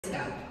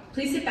ago.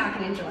 Please sit back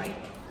and enjoy.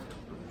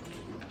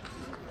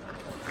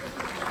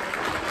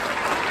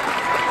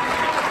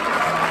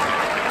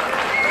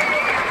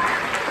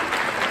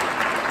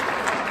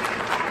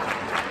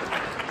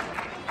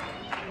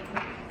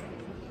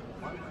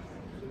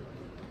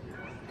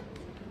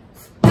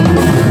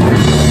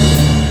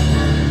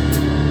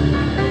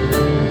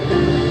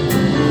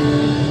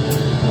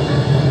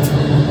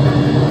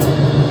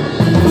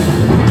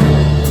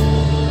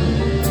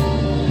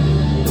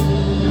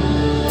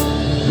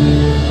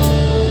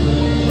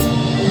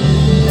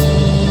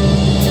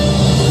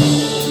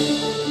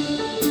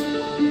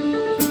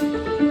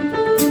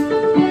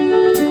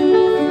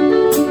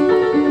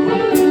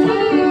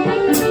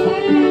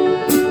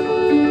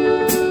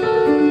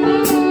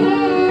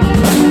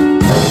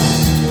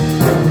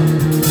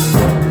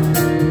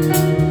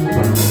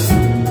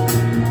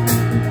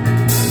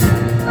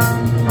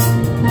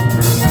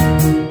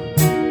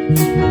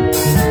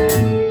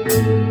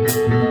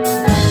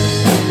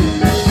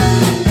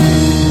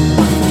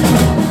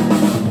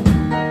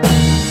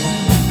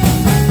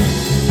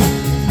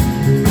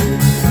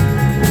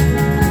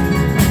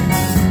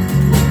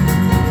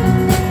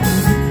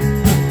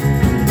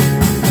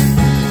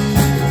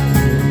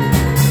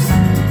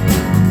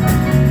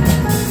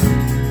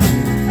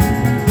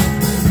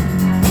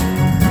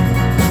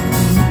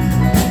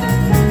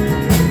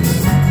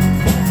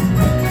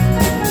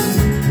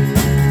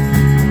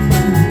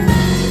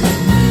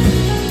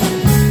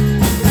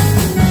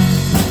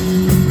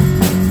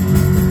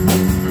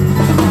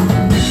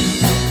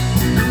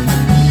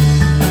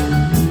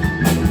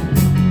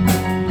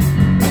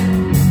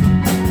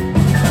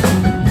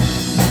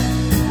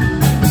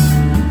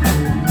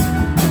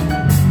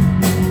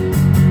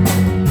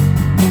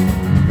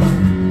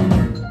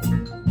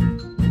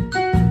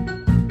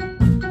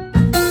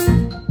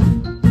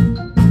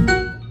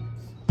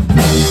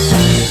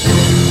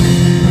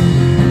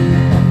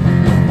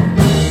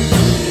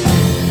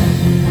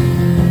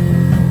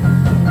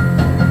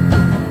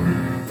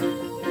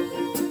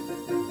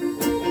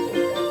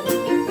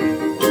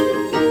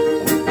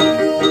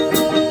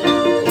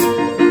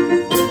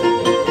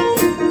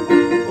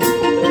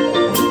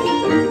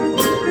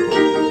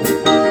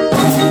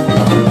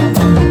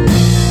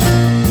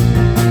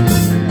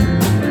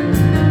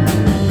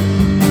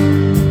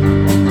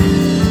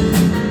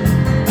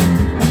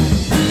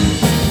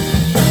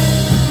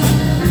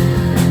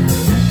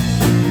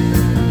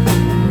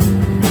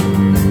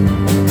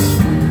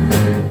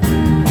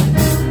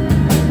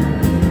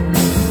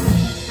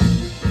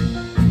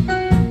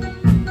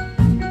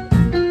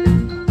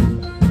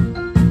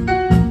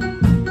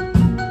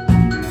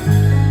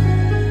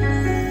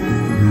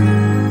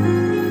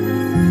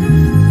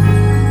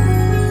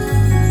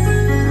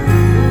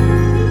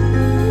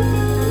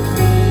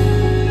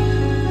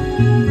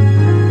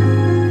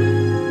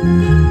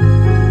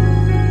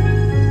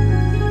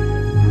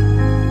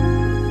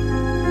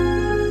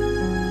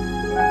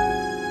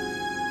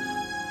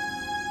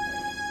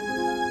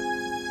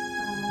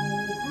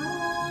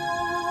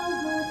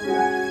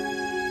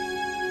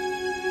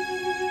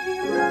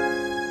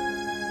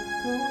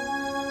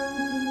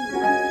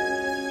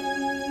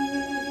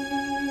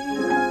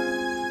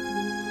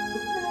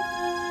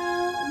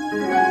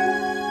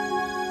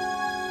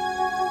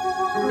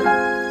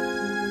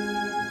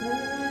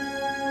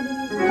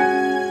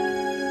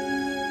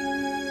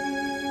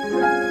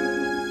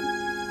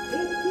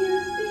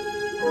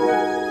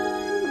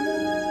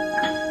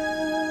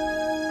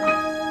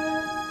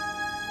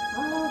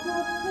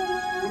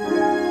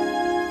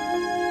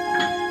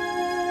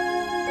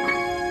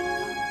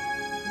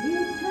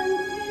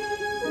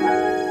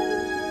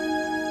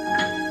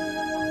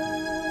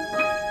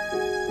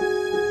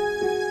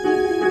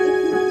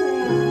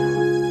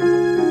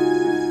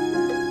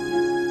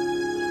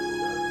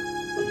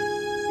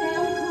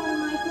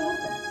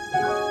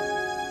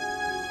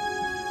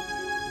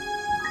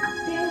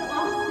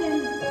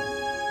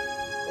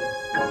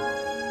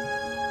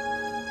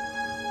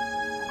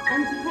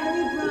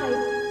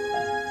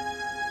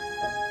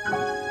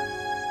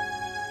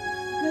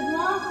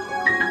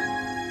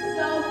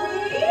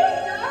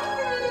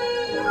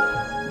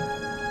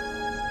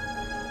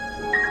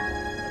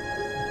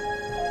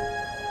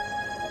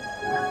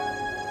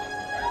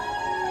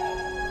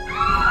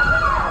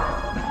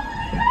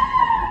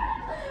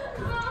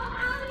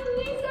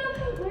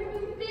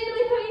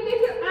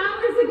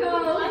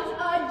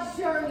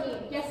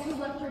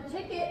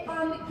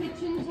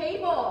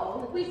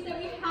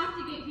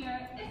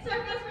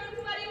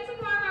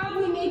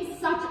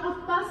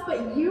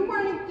 But you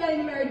weren't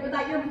getting married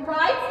without your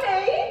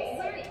bridesmaids.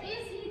 Where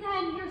is he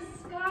then? Your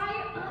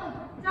Sky? Oh,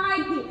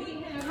 Died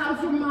he?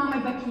 How's your mom? I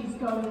bet she's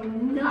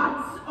going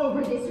nuts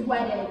over this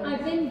wedding.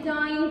 I've been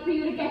dying for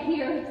you to get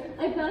here.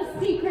 I've got a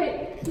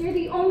secret. You're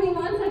the only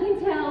ones I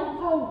can tell.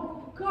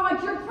 Oh,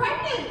 God, you're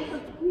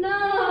pregnant.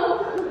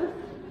 No.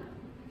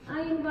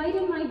 I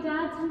invited my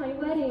dad to my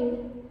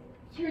wedding.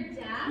 Your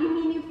dad? You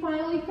mean you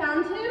finally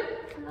found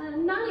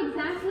him? Not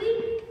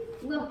exactly.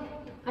 Look,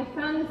 I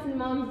found this in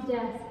Mom's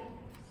desk.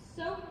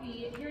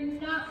 Sophie, you're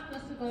not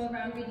supposed to go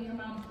around reading your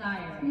mom's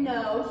diary.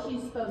 No,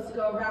 she's supposed to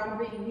go around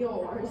reading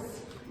yours.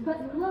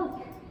 But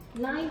look,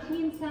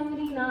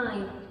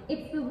 1979.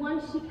 It's the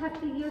one she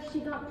kept the year she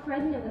got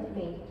pregnant with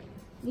me.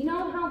 You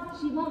know how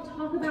she won't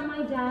talk about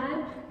my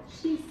dad?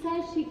 She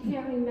says she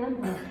can't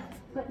remember.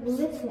 But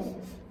listen,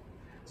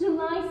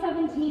 July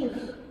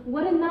 17th,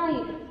 what a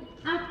night.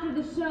 After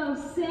the show,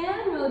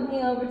 Sam rode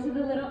me over to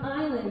the little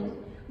island.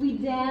 We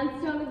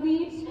danced on the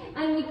beach,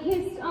 and we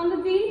kissed on the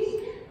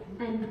beach,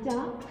 and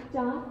dot,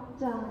 dot,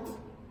 dot.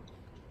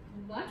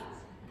 What?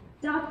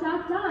 Dot,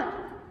 dot, dot.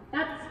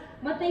 That's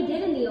what they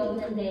did in the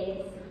olden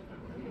days.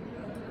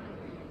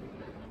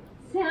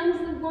 Sam's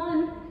the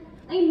one.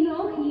 I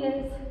know he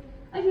is.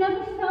 I've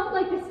never felt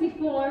like this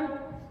before.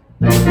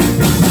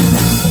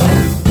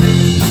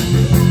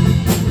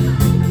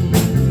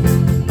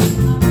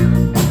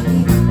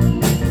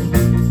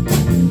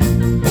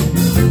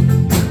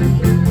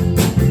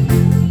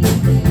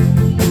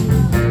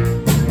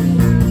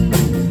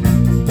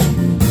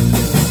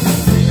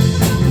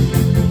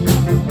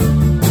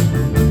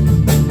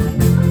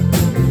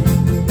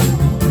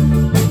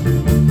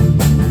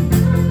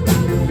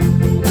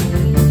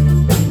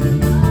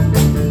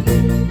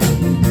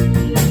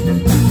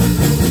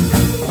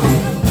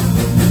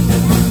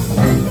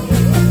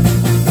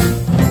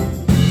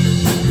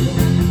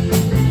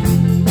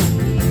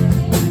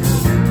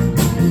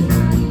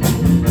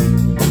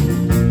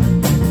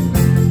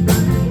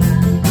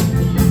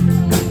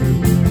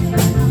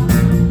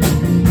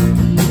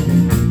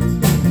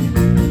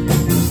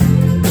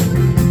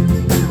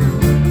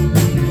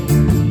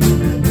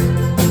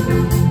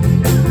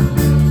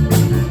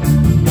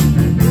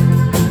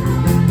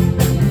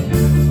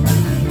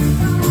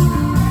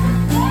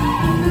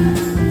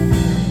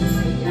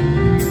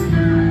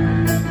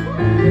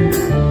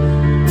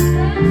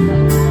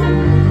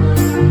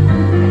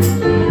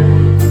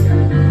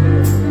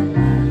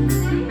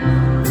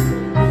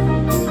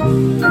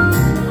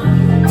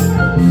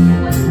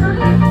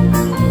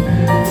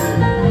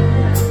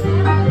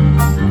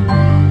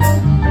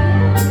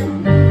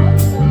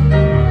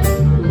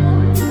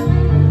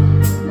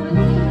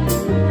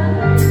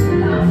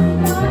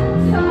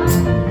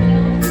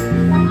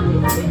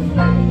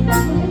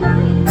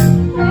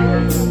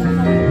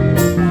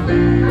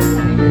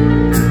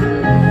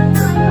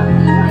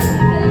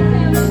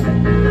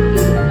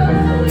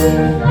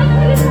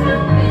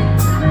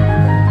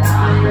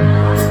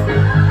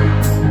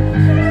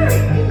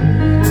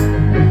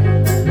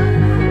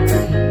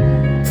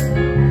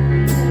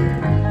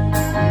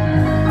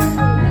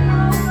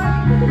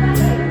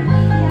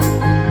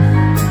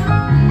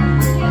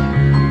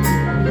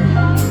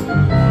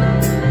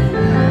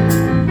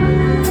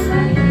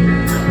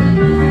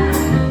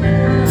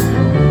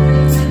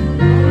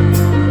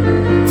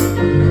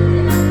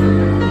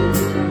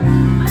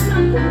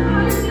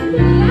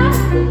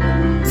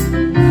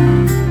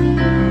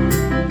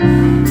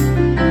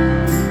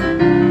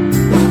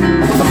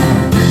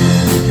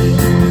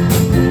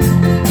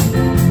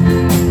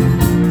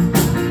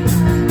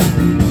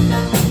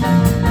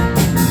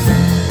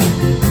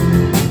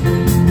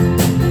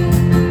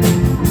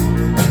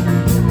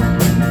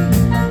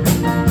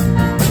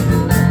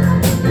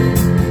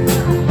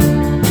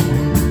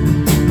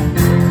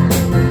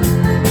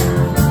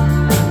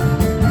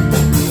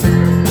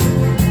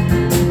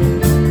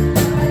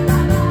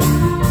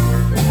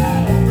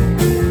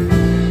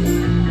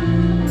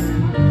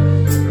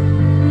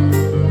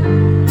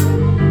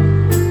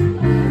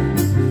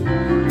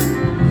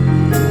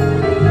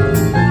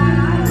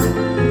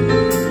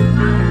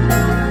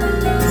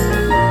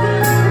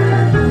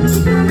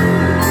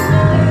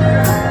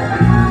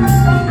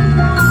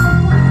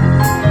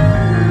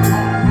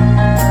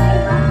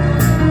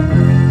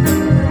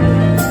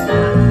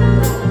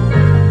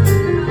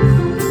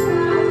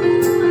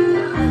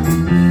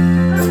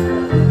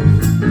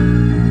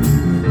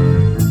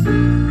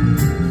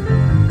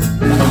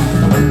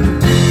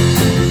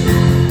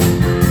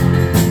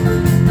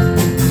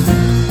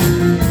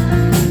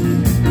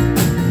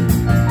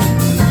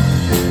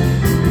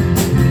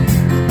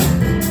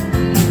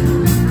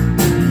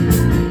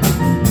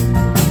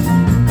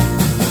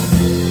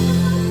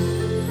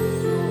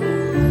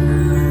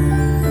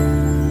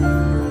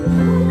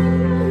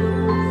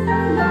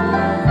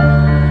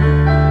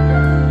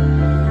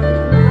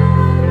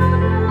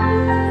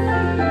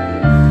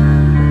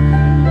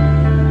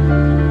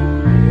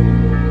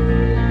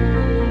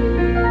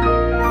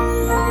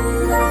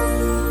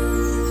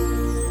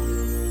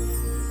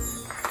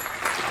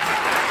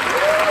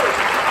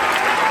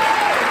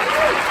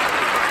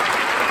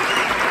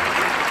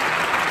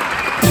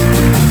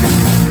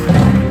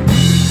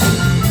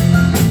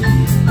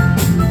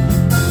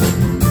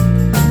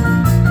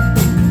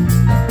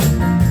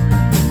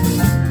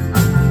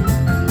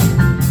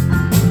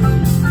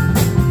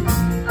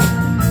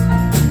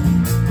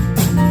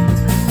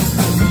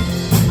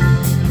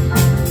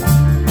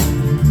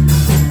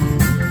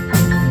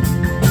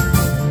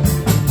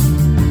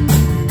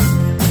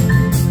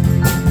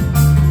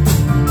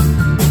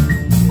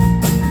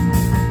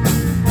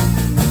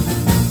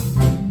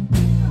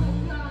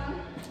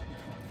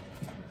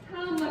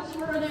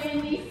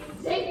 in these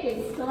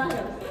stinking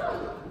stilettos.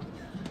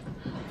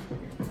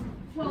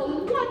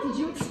 Well, what did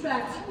you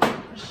expect? A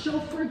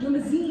chauffeured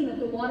limousine at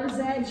the water's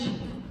edge?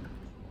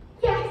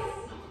 Yes!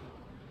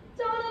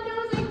 Donna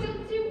knows I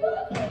don't do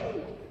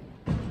walking.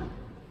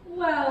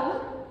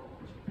 Well,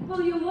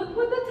 will you look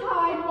what the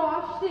tide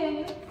washed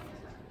in?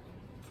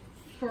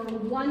 For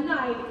one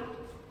night,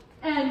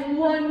 and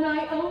one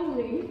night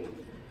only,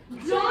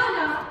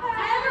 Donna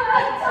and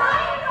her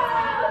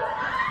diamond!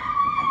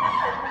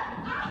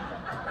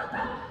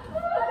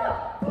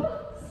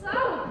 So,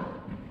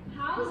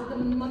 how's the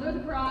mother of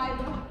the bride?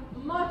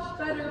 Much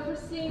better for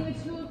seeing the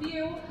two of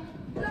you.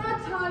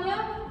 God,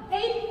 Tanya,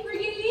 8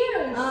 friggin'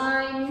 years!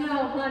 I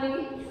know,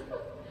 honey.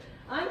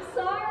 I'm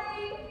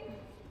sorry.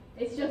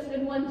 It's just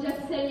been one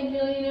jet-setting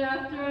millionaire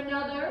after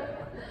another.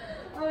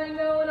 I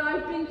know, and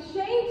I've been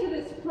chained to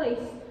this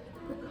place.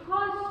 The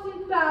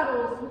constant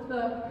battles with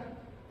the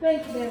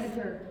bank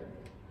manager.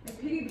 I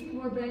pity the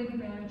poor bank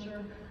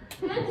manager.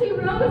 Auntie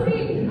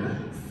Rosie!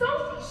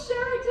 Sophie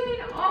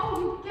Sheridan! Oh,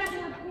 you get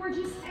more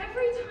gorgeous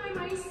every time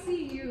I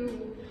see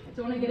you.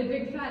 Don't I get a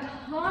big fat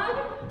hug?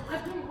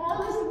 I've come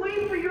all this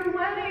way for your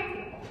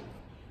wedding.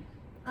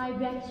 I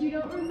bet you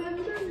don't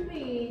remember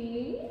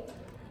me.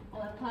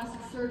 All that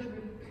plastic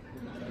surgery.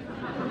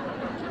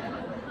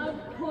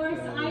 Of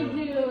course I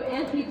do,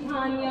 Auntie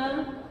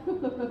Tanya.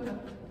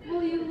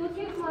 Will you look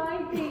at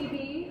my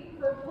baby?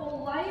 Her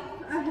whole life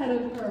ahead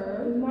of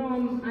her.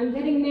 Mom, I'm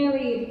getting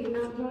married,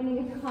 not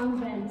joining a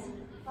convent.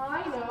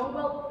 I know.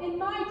 Well, in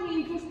my day,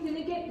 you just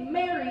didn't get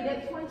married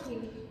at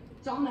 20.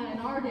 Donna, in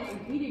our day,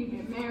 we didn't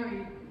get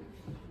married.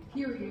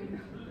 Period.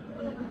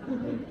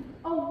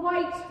 A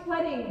white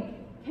wedding.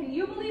 Can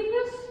you believe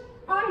this?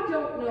 I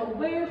don't know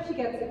where she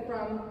gets it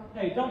from.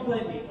 Hey, don't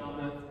blame me,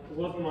 Donna. It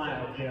wasn't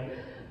my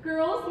idea.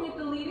 Girls, meet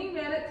the leading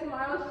man at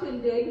tomorrow's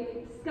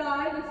shindig.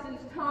 Sky, this is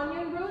Tanya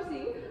and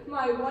Rosie,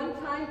 my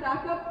one-time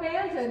backup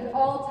band and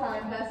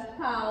all-time best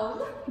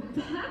pals.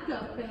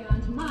 Backup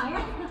band,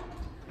 my.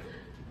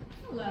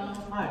 Hello.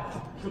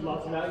 Hi. Good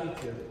luck about you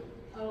two.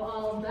 Oh,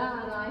 all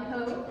that, I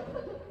hope.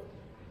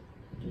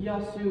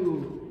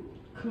 Yasu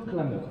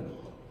Kuklamu.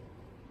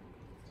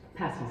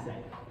 Passing say.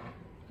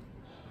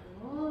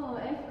 Oh,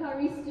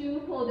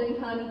 Efkaristu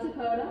Poldenkani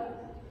Takoda.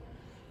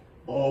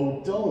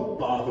 Oh, don't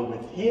bother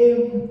with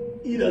him.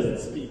 He doesn't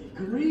speak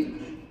Greek.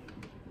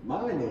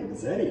 My name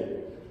is Eddie.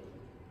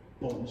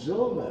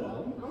 Bonjour,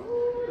 madame.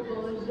 Oh,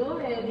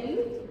 bonjour, Eddie.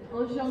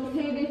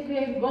 Enchanté de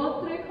faire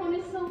votre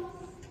connaissance.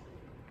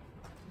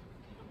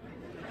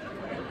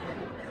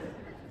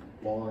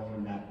 Bon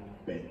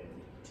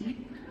appetit.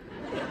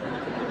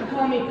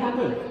 Call me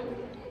Pepper.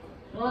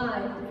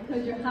 Why?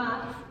 Because you're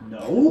hot?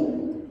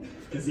 No,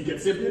 because he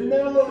gets him in the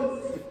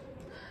nose.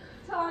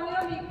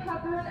 Tanya, meet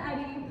Pepper and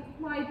Eddie,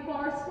 my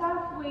bar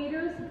staff,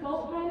 waiters,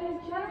 boatmen, and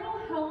general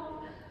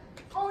help.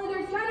 Only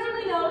there's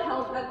generally no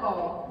help at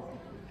all.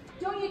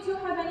 Don't you two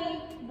have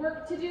any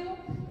work to do?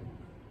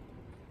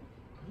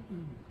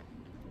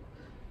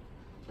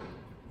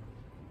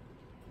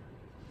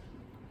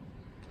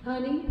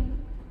 Honey,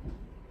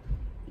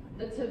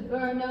 the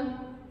taverna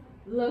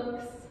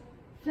looks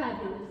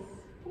fabulous.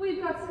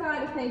 We've got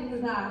Sky to thank for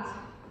that.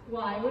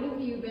 Why, what have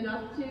you been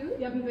up to?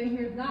 You haven't been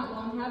here that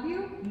long, have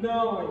you?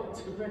 No, I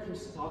took a break from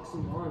stocks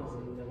and bonds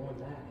and I went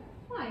back.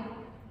 Why?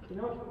 You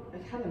know,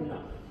 I've had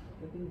enough.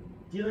 I've been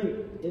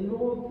dealing in the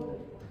world,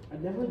 but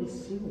I've never really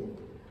seen it.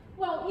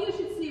 Well, you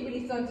should see what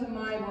he's done to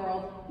my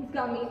world. He's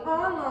got me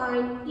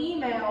online,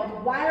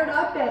 emailed, wired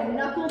up, and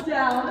knuckled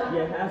down.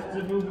 You have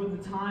to move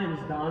with the times,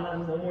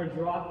 Donna. No more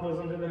drachmas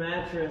under the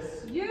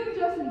mattress. You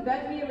just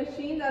invent me a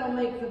machine that'll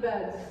make the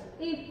beds.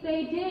 If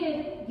they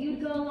did,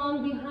 you'd go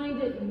along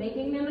behind it,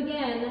 making them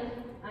again.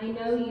 I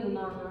know you,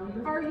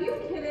 Mom. Are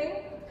you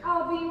kidding?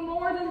 I'll be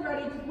more than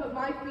ready to put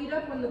my feet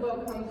up when the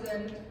boat comes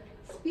in.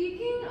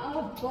 Speaking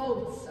of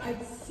boats, I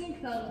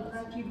think that'll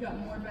after you've got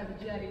moored by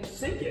the jetty.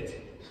 Sink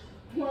it.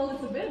 Well,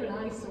 it's a bit of an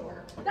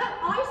eyesore. That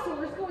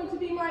eyesore is going to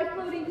be my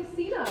floating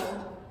casino.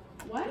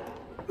 What?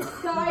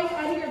 Sky and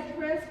Eddie are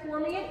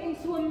transforming it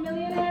into a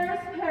millionaire's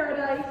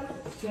paradise.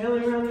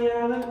 Sailing around the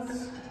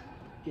islands,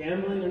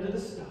 gambling under the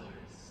stars.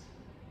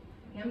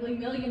 Gambling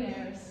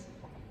millionaires.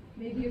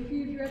 Maybe a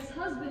few of your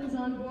ex-husbands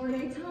on board,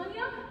 eh,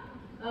 Tanya?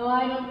 Oh,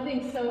 I don't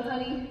think so,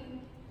 honey.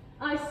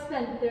 I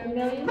spent their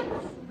millions.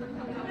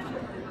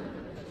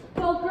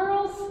 Well,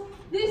 girls,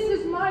 this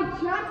is my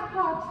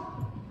jackpot.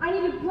 I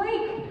need a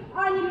break.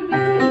 I need a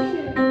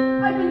vacation.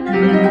 I've been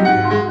living in the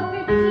house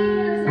for 15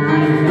 years and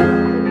I just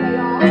want to pay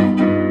off.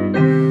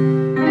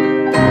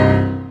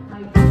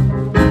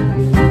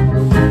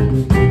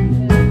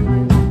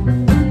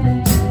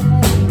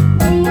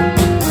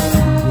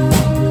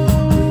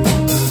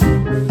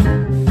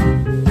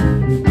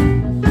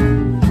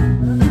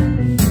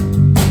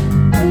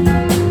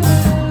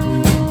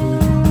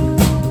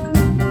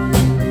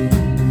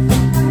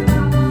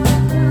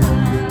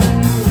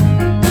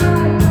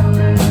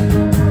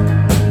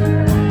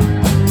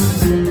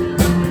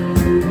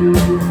 Thank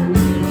you.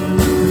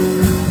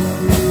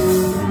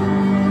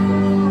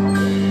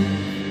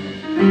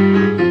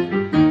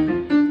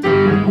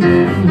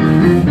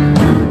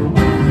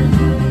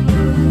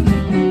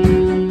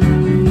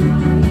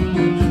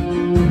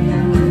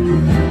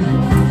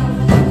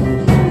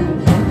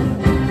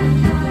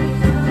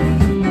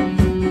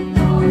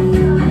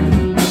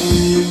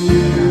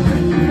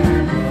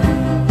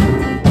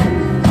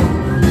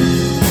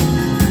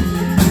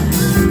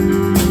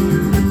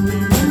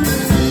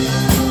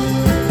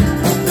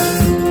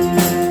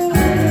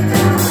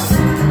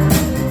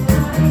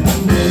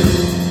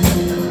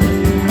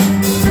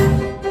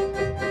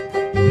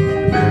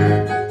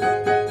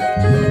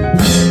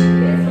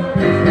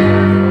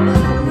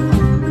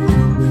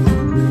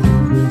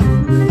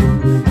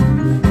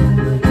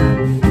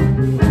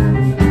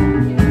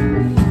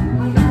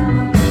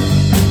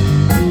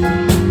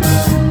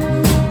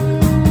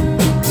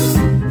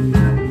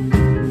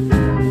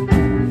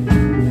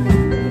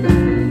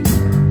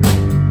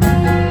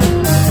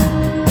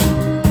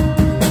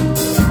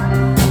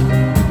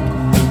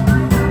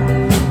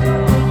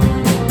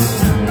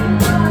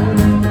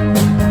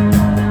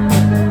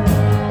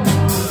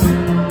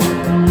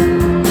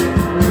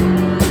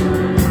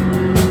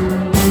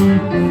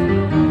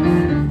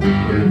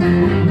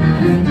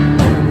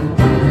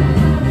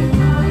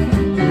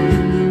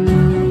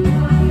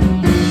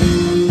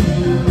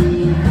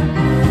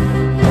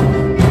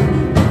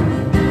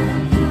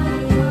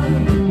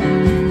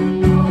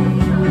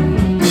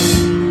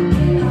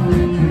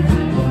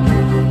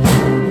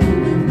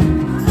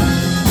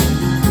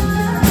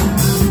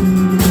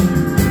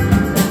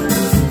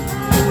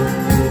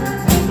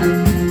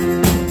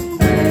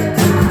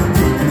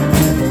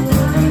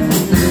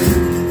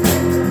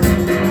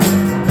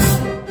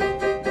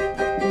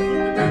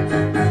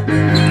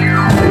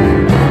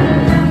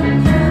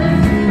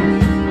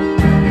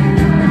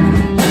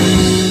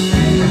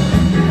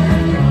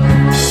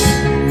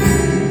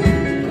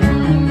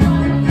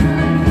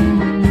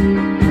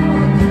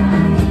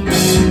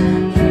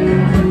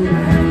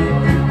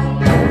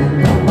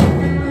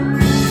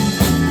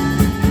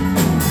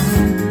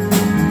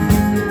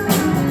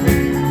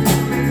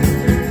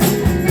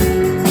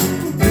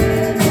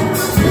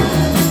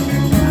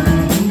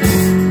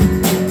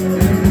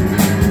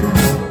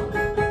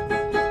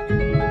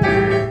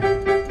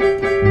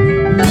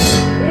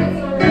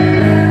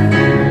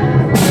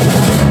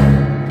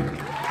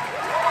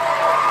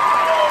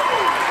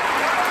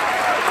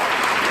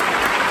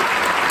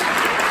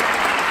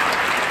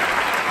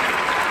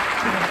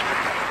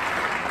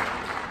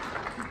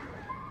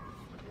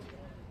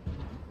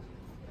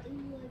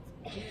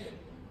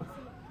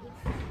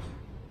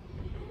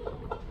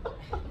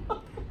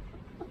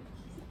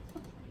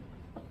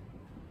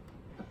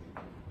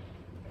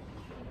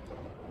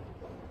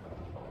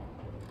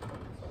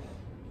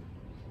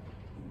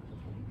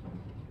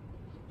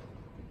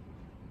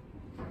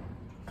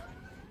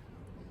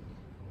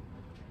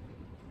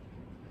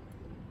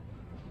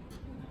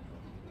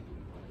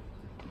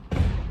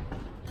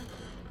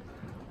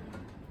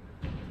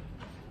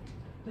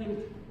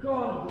 Thank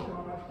God we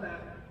got off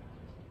that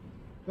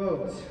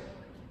boat.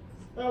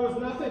 That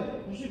was nothing.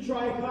 You should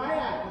try a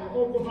kayak in the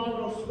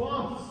Okavango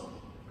swamps.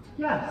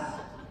 Yes.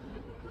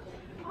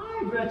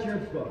 I read your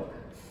book.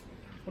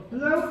 A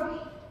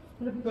bloke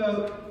and a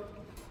boat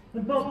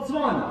and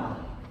Botswana.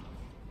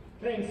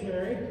 Thanks,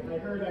 Harry. I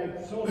heard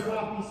I sold a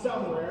copy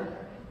somewhere.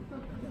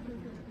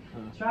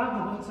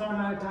 Travel books are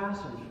my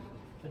passion.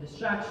 A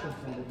distraction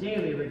from the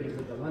daily rigors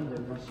of the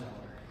London rush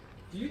hour.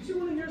 Do you two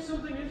want to hear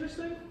something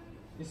interesting?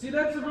 You see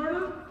that,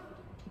 Savarna?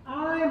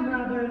 I'm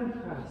rather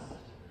impressed.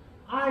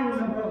 I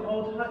remember an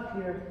old hut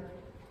here.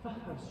 I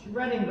was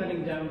dreading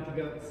letting down with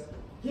the goats.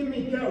 Give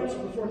me goats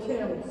before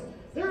camels.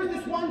 There was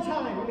this one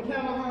time in the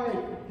Kalahari,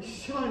 the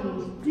sun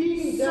was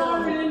beating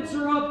down. Sorry to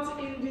interrupt,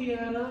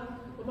 Indiana,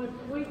 but my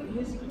point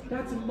is,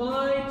 that's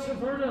my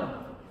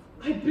taverna.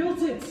 I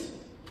built it.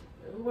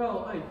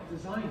 Well, I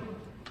designed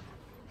it.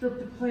 Drew up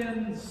the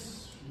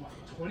plans, what,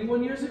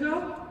 21 years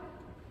ago?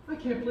 I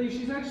can't believe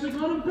she's actually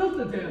gone and built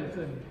the damn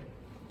thing.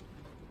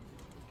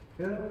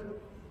 Good.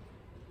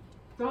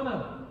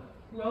 Donna,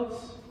 who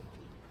else?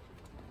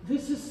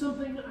 This is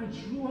something I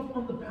drew up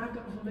on the back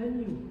of a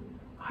menu.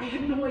 I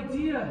had no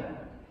idea.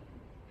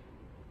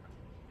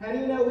 How do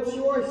you know it's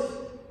yours?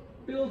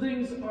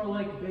 Buildings are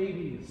like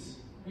babies.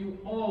 You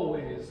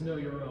always know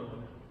your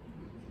own.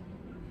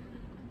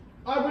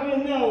 I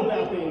wouldn't know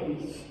about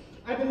babies.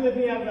 I've been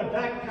living out of a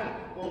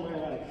backpack all my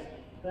life.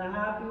 The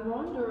happy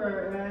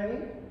wanderer,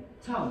 eh?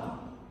 Tell me,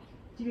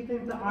 do you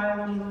think the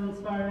island will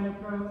inspire any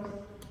pros?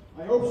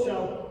 I hope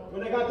so.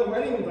 When I got the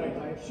wedding invite,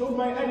 I showed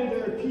my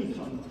editor a piece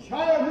on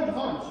childhood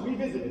haunts we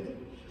visited.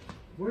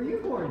 Were you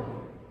born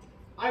here?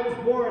 I was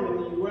born in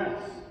the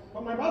U.S.,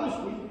 but my mother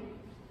speaks.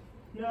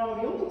 No,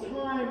 the only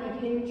time I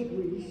came to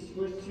Greece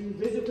was to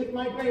visit with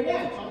my great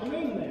aunts on the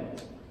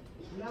mainland.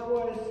 And that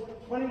was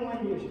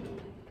 21 years ago.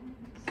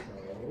 So,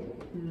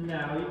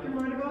 now you can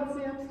write about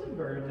Samson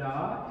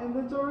Burdock and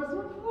the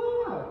tourism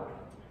vlog.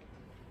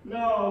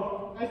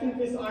 No, I think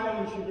this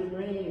island should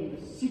remain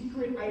the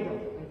secret idol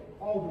I've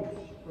always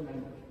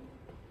remembered.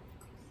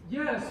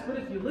 Yes, but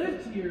if you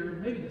lived here,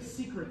 maybe the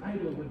secret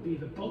idol would be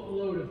the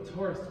boatload of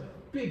tourists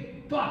with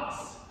big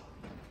bucks.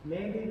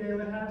 Maybe they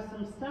would have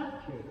some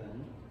staff here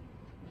then.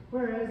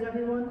 Where is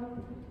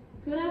everyone?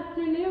 Good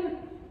afternoon.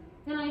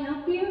 Can I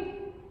help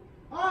you?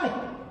 Hi,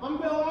 I'm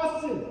Bill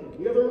Austin.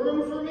 You have a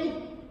room for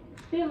me?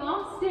 Bill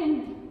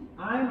Austin.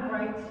 I'm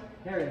Bright,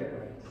 Harry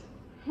Bright.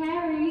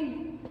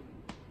 Harry.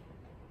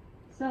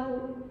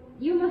 So,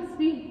 you must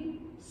be...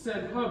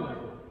 Said Hummer.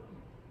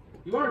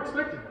 You are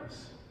expecting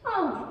us.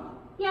 Oh,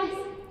 yes.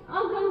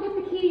 I'll go and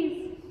get the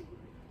keys.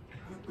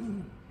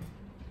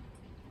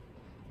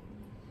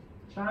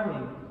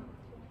 Charming.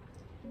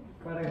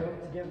 But I hope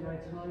to get my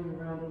tongue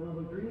around a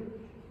little Greek.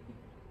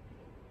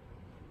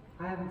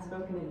 I haven't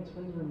spoken it in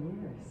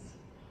 21 years.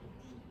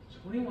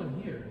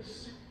 21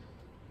 years?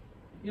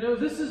 You know,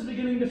 this is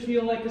beginning to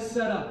feel like a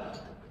setup.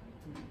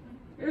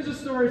 Here's a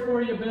story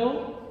for you,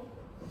 Bill.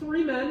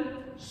 3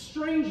 men,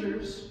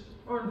 strangers,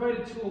 are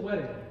invited to a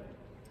wedding.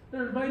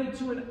 They're invited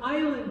to an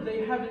island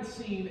they haven't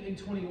seen in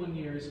 21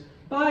 years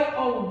by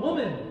a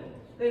woman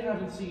they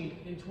haven't seen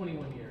in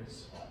 21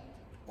 years.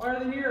 Why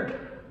are they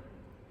here?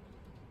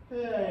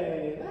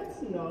 Hey,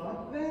 that's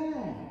not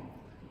bad.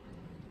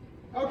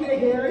 Okay,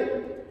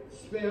 Harry,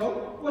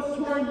 spill. What's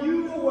torn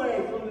you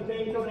away from the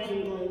Bank of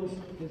England?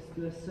 Is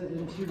this an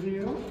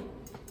interview?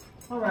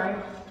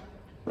 Alright.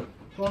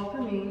 Well,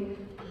 for me,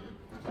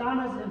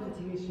 Donna's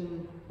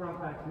invitation brought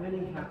back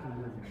many happy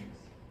memories.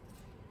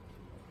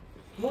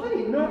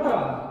 Bloody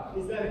Nora!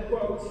 Is that a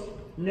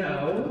quote?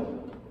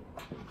 No.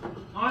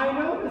 I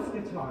know this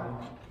guitar.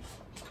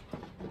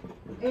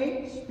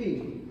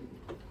 HB.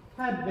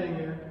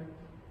 Headbanger.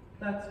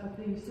 That's what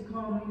they used to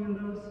call me in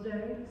those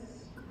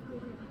days.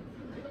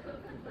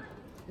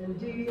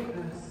 Indeed,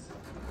 as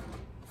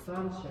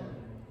Sunshine.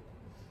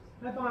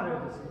 I bought her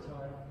this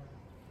guitar.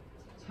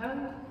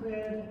 10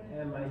 quid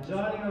and my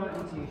Johnny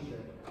Rotten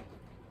t-shirt.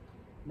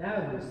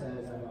 Now who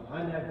says I'm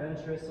an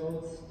unadventurous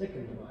old stick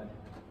in the mud?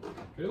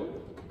 Bill?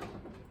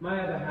 My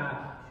other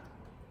half.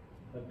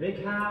 A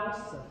big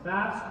house, a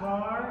fast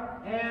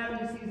car, and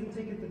a season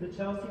ticket to the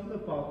Chelsea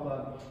Football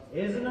Club.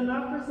 Isn't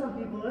enough for some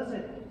people, is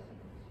it?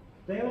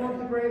 They want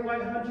the great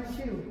white hunter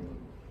too.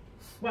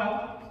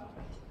 Well,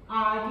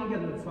 I can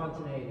give them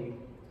spontaneity.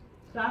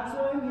 That's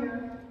why I'm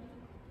here.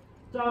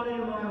 Donna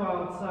in my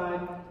wild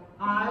side.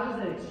 I was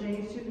an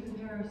exchange student in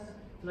Paris,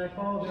 and I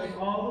followed her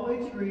all the way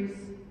to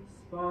Greece,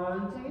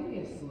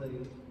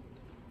 spontaneously.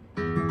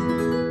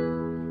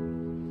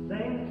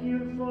 Thank you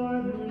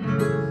for the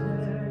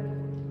music,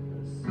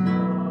 the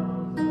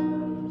songs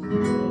I'm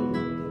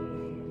singing.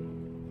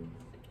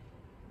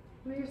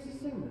 We used to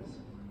sing this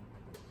one.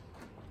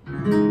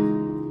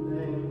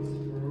 Thanks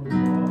for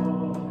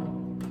all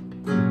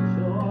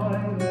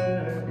joy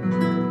there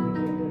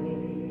may.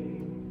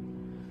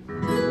 Who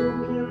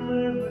can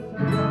live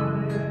without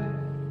it?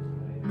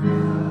 I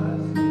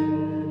ask in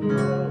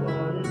all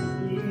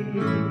honesty.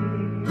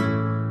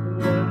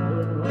 What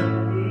would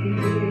life be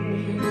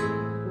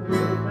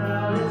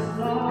without a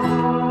song?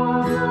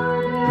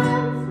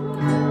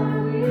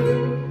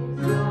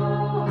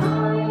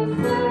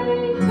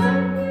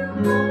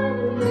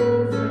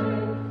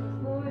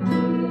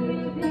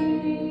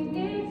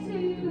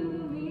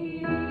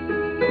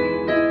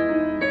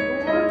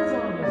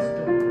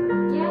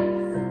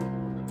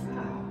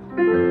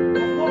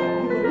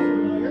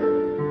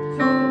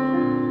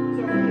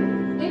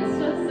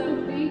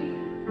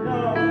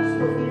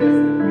 Sophia's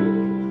in Greek.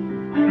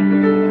 I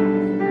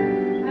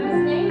I was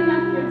named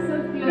after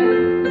Sophia.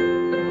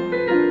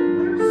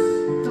 Where's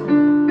Donna?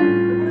 I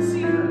want to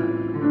see her.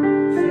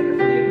 Thank her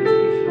for the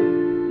invitation.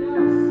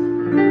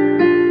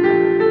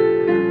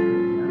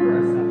 Remember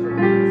us after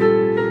last.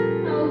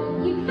 Oh,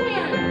 you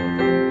can't.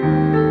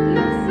 Keep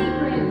a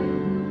secret.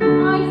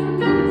 I sent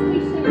the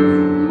invitations.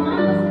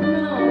 Mom doesn't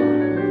know.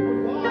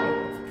 Why?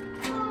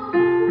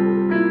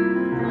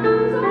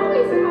 Mom's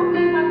always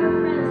talking about her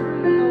friends from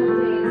the old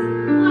days.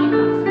 I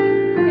thought she'd be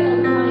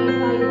thrilled if I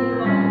invited you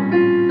all.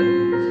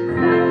 She's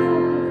got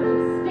herself in such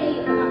a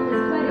state about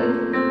this wedding.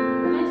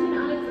 Mention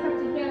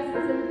unexpected guests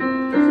and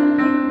she'll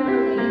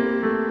hyperventilate.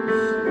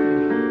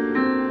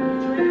 Are you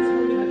trying to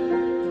tell me that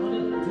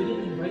Donna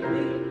didn't invite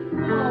me?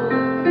 No,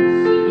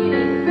 she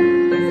didn't.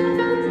 So since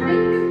I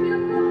came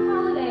here for the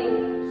holiday,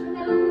 she'll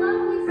get a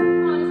lovely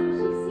surprise when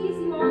she sees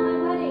you all at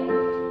my wedding.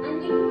 And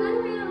we can let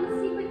her in on the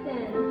secret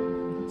then.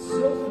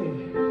 Sophie.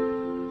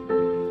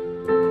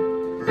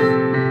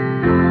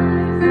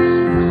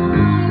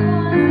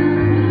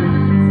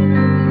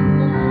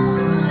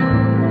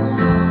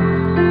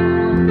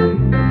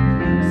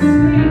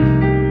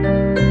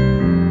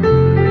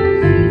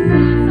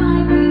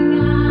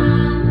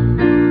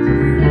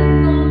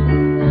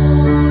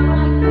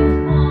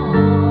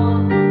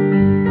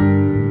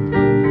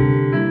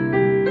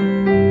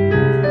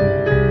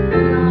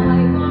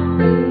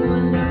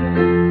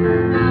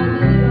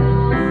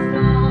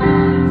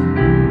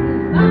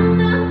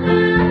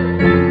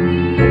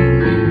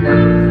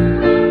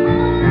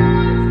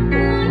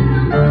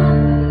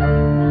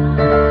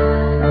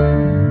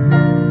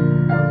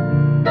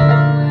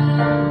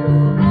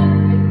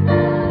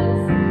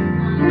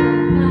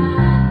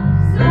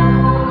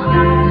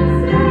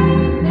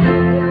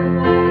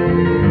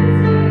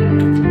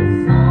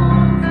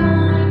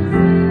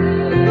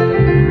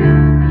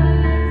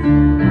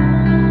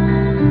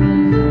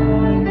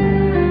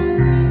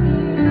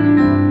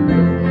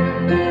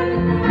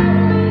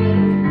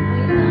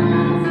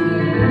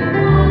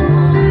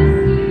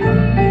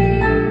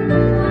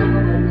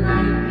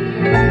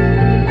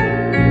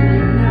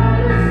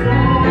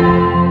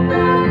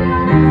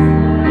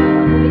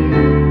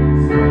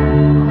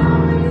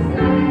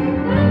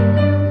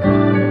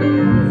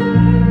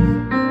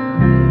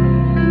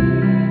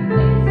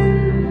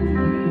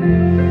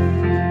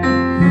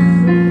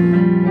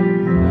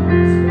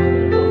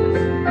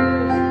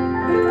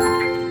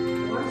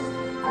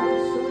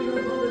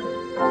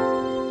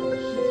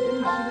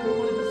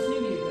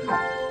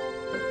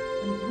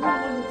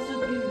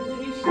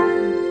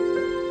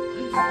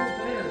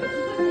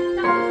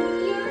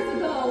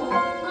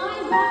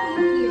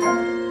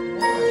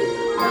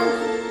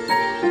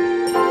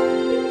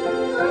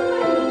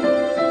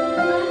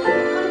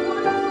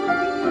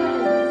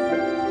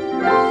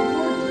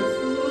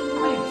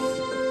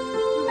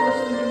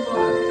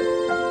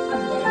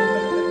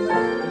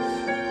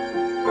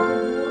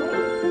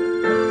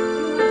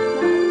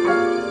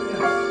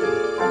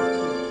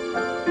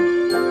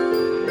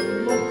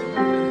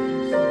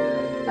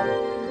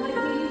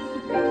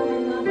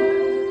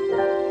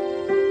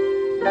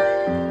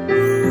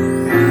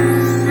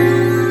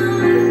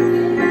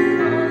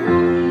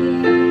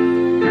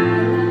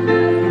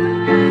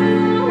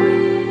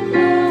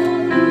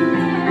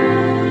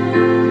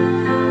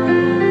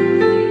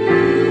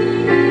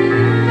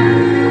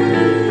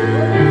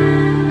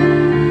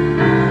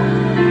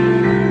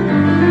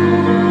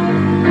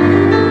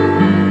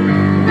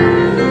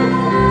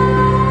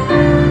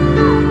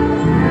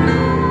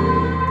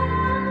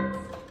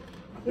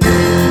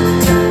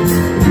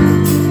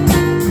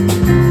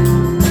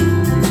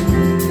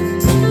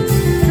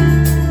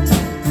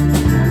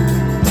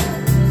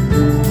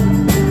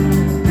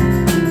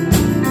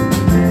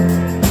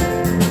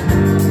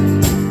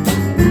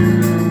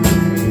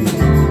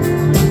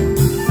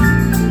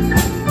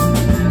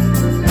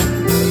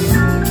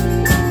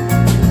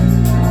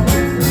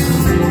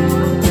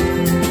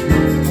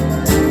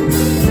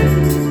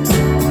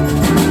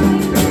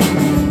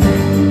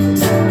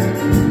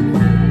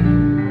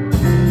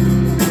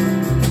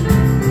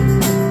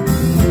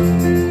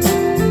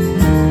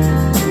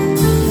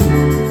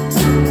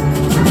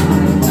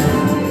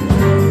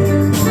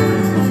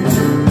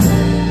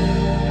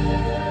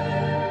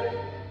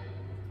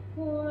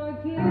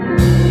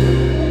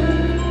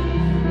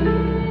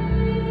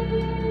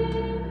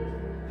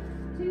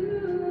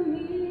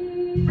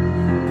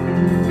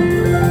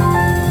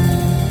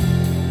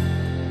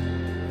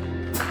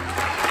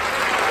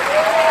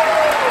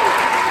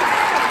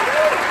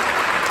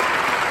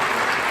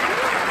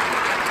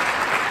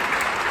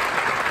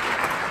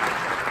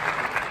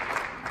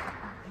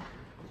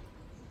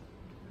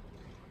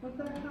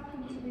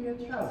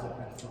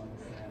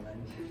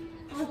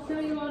 I'll show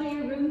you all to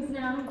your rooms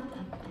now.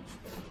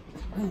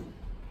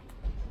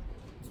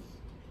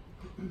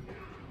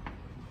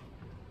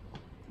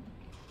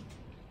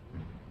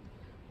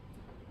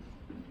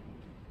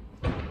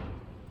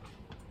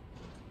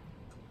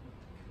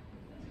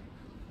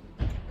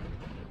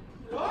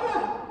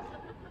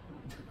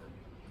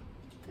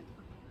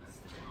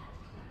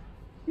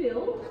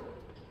 Bill?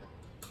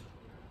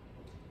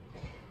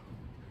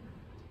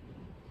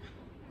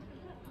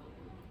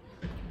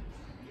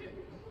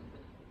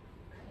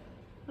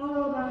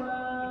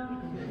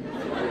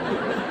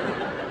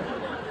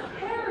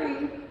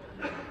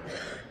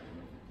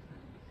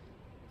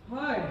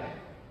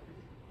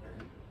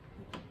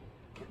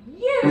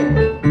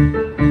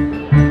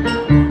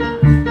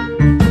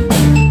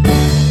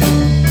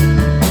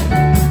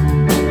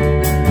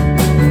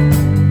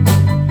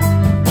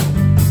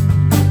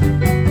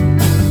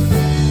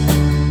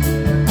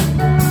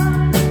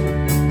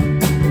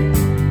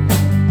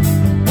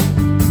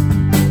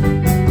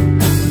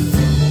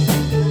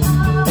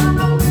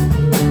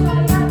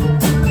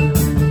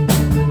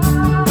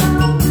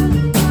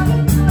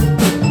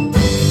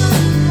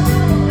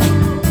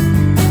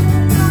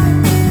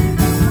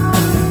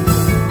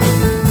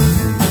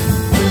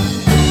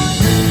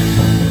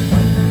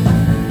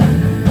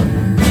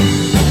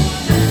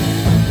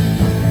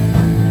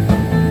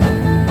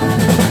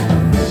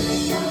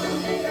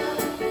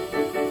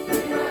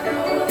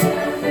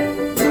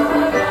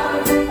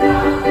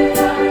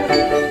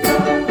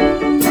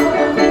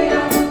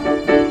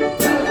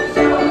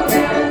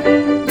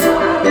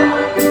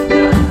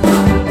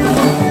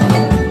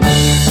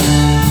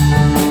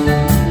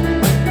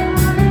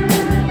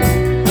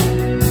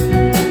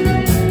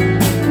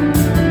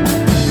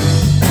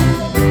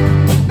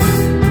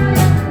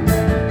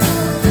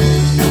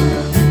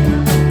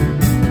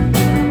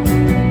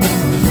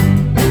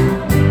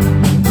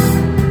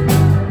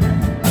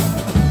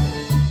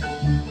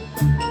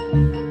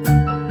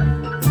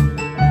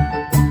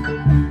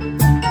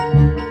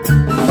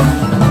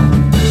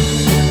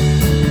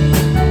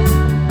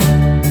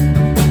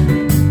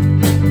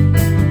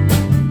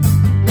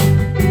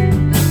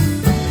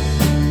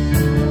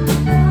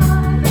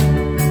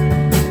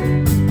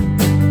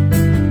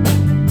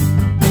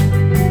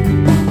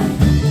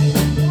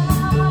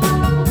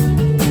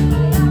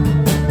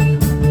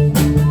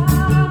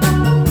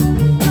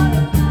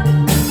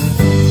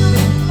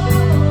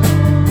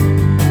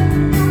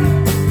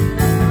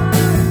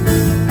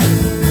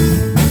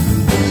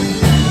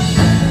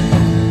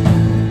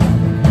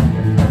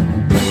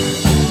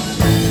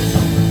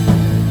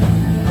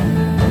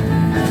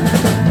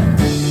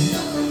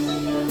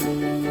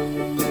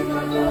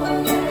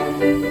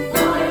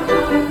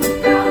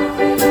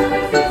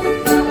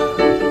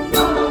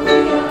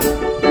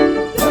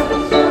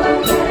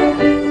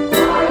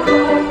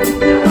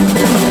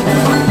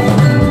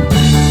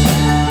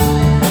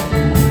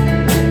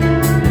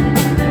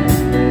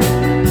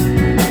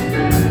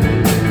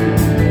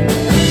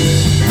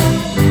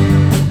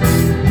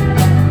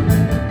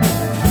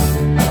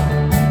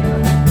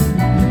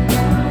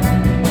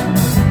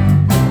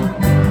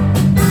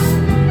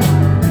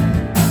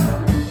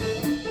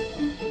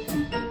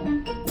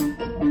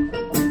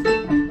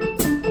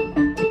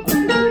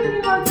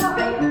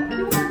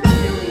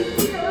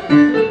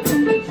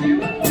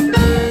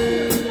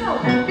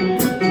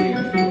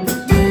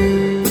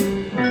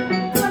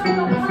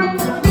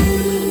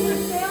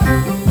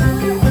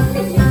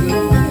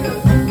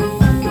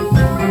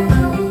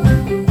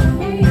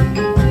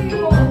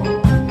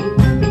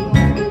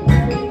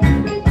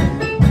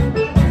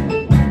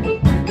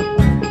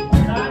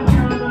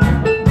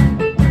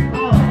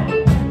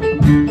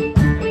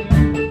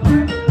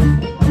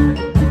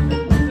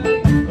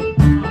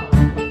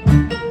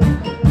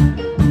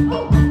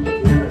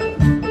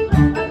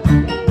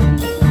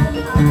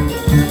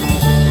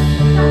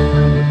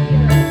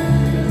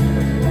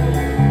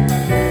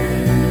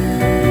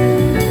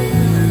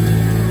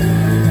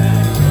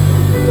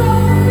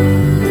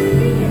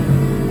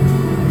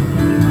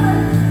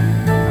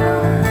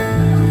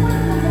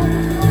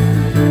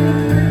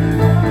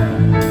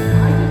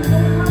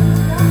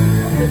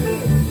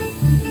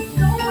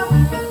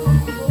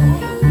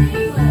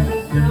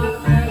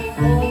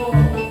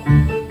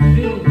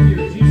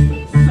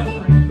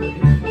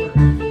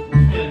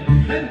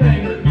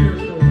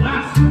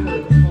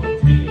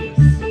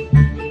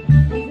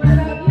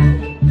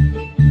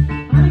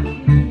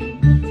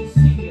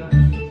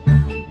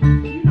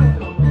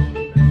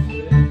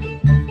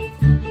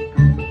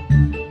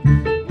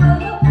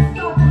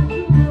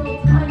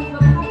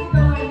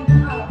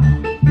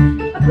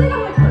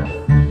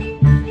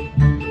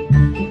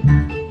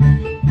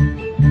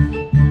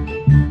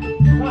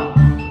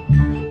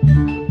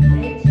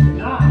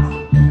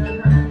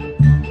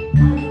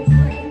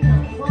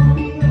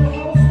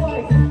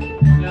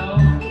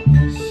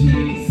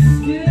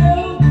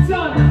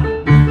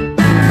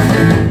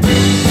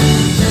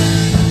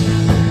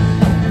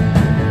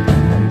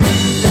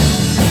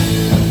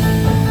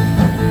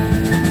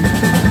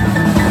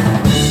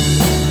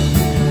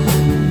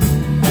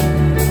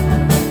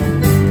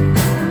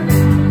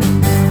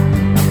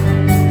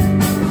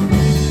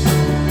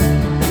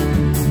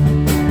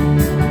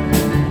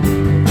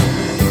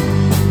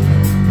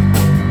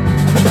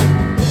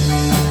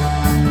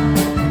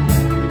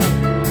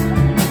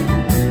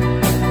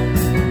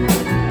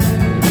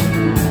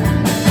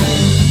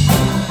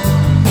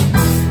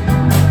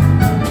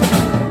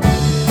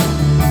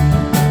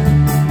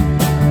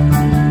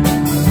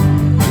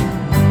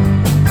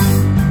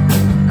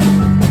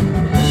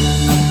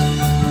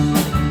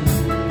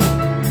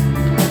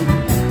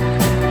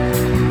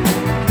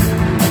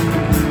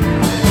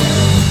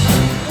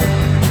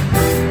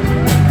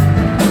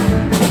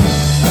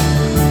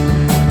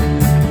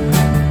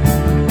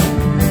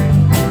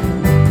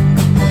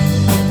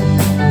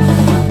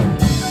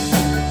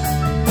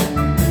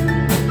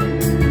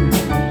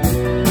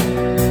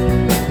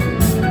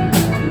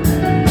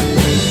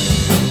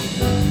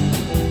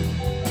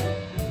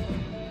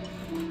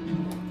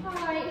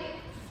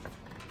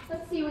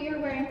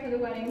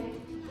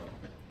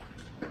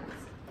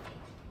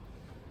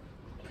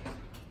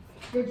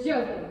 You're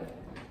joking.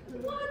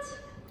 What?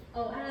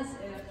 Oh, as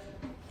if.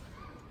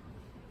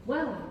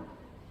 Well,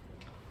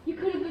 you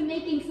could have been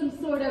making some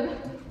sort of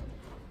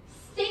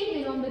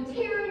statement on the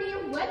tyranny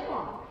of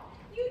wedlock.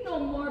 You know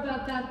more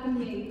about that than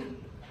me.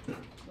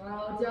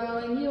 Well,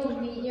 darling, you'll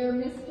meet your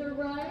Mr.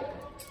 Right.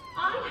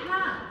 I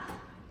have.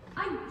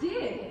 I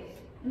did.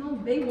 And all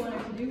they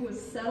wanted to do was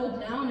settle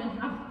down and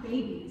have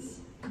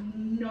babies.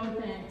 No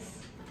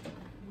thanks.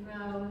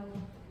 No.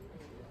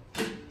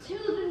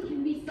 Children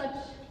can be such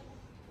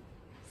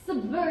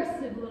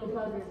subversive little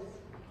buggers.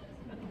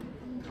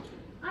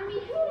 I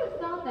mean, who would have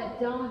thought that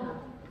Donna,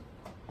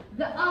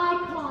 the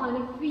icon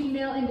of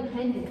female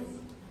independence,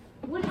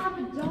 would have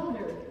a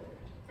daughter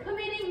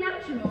committing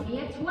matrimony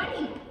at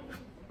 20?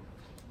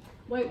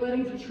 White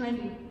weddings are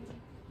trendy.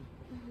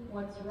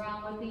 What's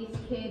wrong with these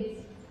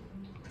kids?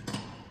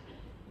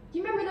 Do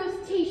you remember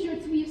those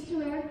t-shirts we used to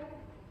wear?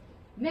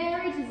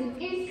 Marriage is an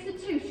For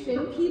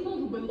institution. people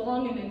who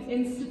belong in an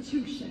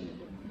institution.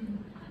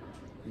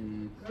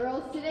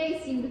 Girls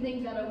today seem to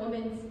think that a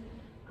woman's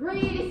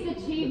greatest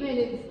achievement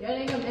is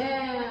getting a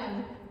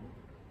man.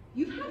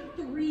 You've had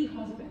 3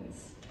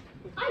 husbands.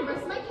 I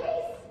rest my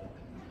case.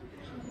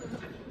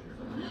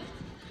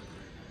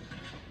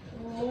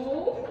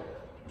 Oh,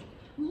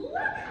 look!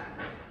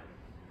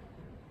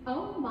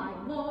 Oh my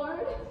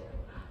lord.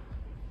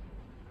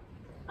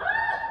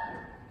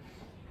 Ah!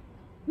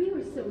 We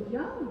were so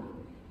young.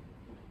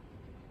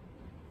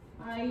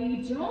 I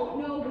don't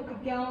know what the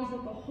gals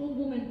at the Whole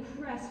Woman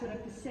Press would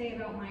have to say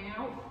about my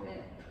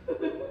outfit.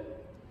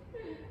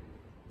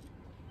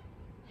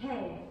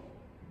 Hey,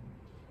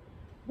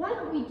 why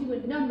don't we do a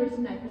numbers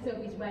night for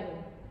Sophie's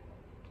wedding?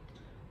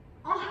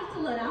 I'll have to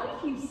let out a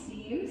few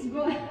scenes,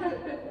 but...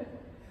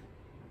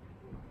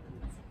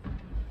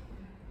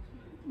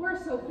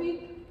 Where's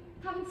Sophie?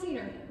 Haven't seen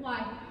her.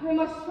 Why? I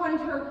must find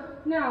her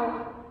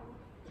now.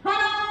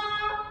 Ta-da!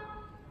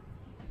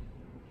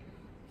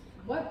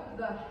 What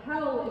the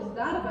hell is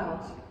that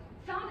about?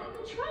 Found it in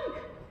the trunk.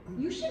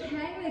 You should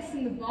hang this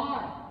in the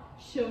bar.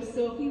 Show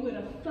Sophie what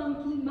a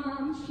funky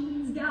mom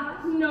she's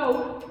got.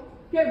 No.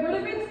 Get rid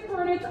of it,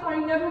 burn it. I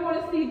never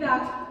want to see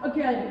that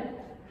again.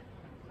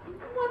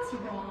 What's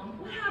wrong?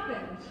 What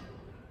happened?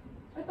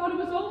 I thought it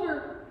was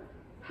over.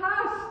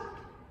 Past.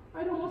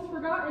 I'd almost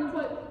forgotten,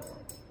 but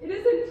it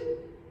isn't.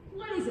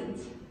 What isn't?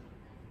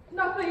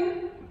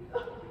 Nothing.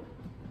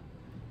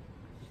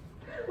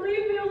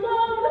 Leave me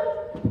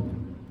alone.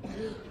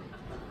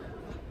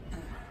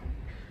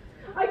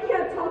 I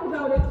can't talk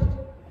about it.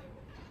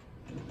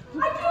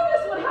 I knew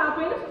this would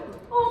happen.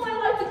 All my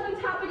life has been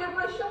tapping at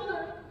my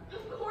shoulder.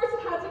 Of course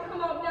it had to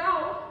come out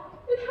now.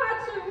 It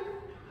had to.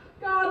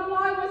 God,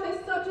 why was I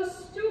such a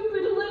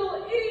stupid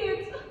little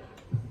idiot?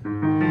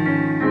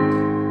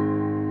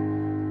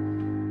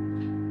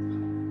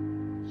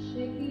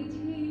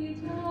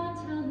 Chiquitita,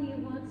 tell me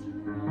what's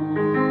wrong.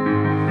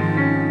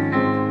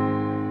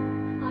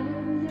 I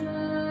have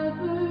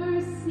never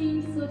seen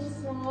such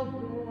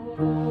sorrow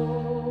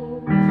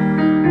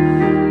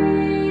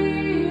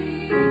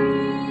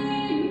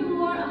in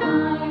your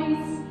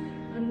eyes,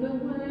 and the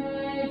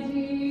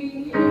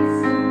wedding is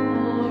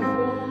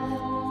tomorrow.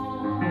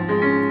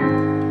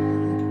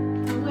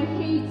 How I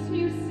hate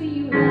to see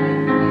you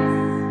like this.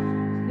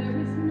 There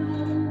is no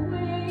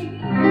way you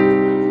can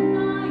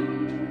deny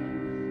it.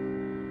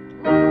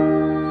 I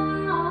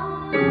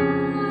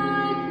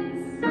can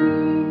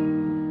see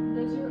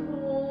that you're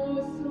oh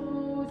so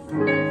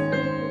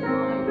sensitive.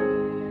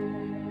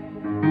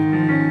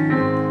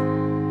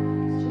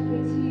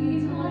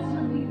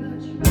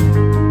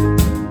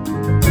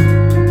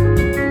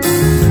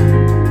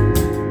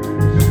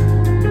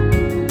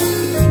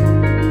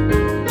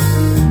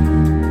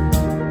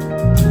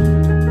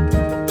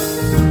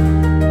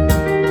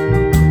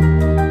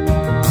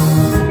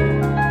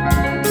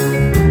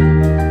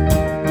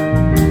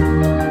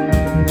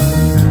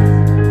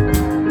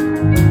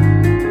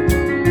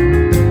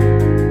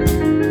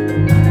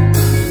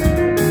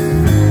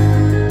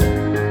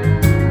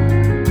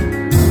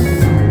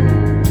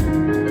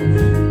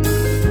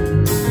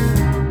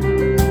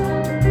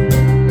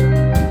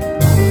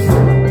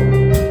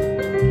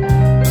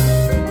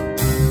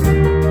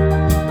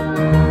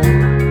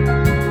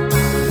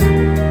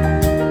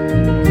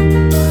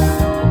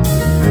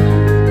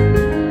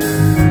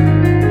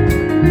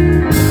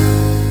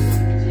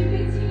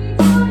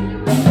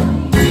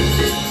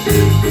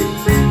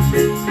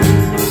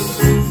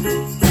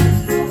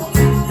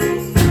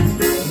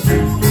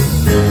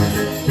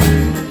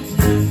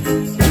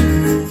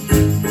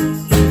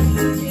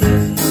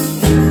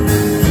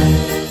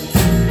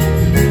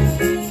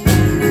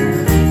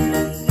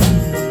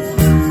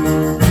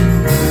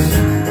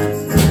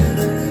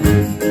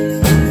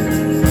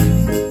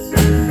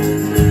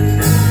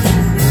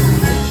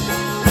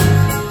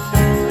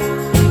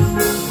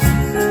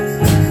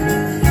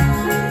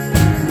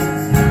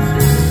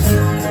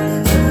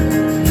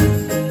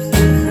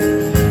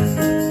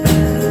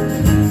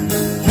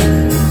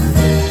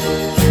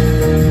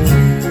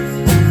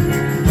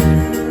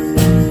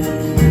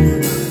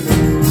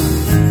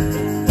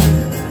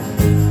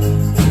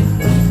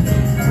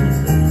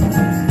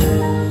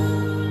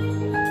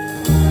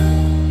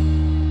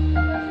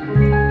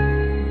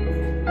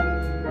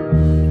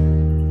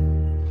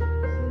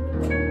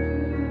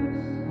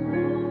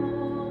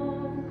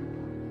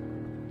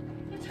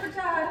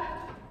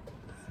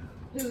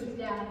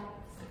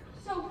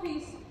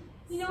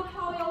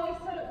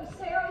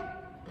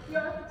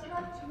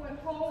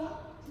 home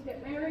to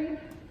get married.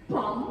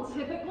 Bum.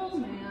 Typical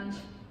man.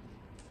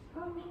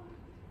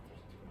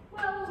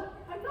 Well,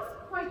 I'm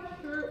not quite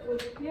sure it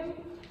was him.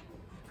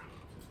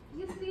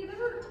 You see, there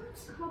were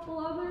a couple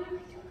others.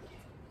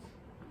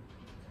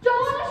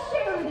 Donna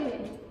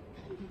Sheridan!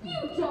 You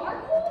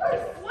dark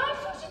horse! Why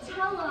should you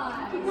tell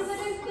us? Because I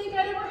didn't think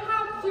I'd ever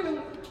have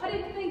to. I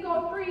didn't think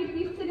Aubrey'd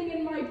be sitting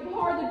in my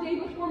bar the day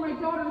before my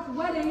daughter's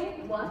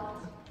wedding. What?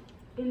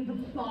 In the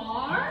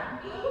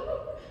bar?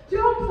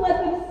 Don't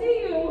let them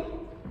see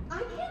you.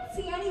 I can't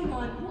see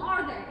anyone. Who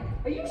are they?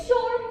 Are you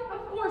sure?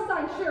 Of course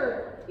I'm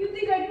sure. You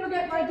think I'd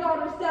forget my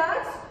daughter's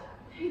dads?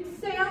 It's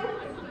Sam,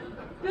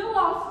 Bill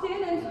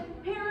Austin, and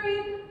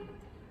Harry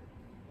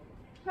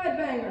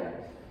Headbanger.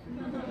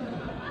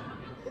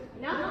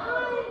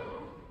 Not.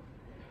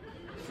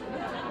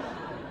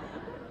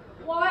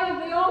 Why have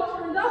they all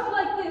turned up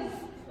like this?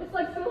 It's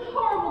like some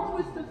horrible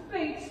twist of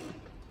fate.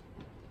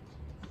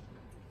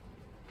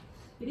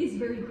 It is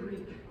very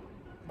Greek.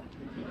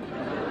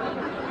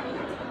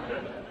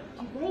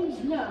 Do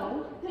they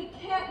know? They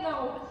can't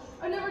know.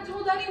 I never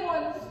told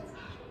anyone.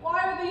 Why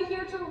are they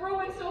here to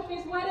ruin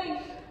Sophie's wedding?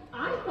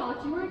 I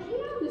thought you were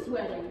keen on this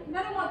wedding. And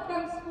I don't want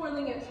them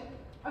spoiling it.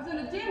 I've done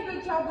a damn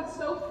good job with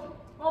Soph,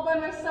 all by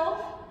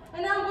myself,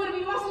 and now I'm going to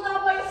be muscled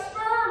out by a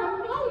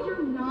sperm. No,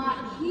 you're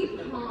not.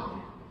 Keep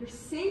calm. You're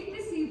safe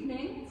this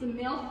evening. It's a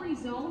male-free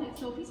zone at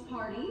Sophie's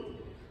party.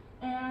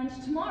 And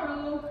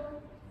tomorrow,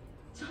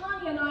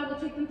 Tanya and I will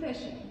take them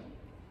fishing.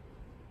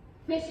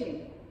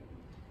 Fishing?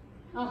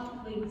 Oh,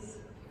 please.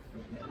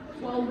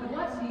 Well,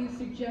 what do you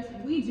suggest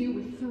we do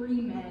with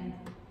 3 men?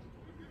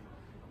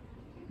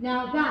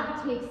 Now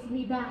that takes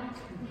me back.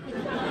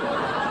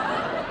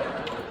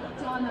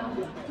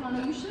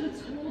 Donna, you should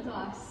have told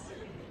us.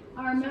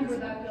 I remember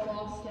that Bill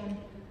Austin.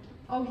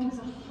 Oh, he was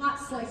a hot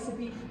slice of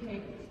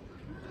beefcake.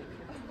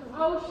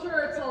 Oh,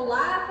 sure, it's a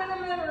laugh and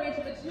a memory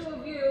to the 2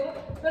 of you,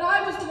 but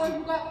I was the one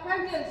who got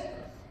pregnant.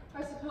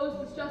 I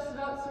suppose this just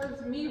about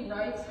serves me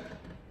right.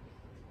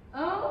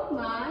 Oh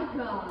my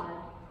God.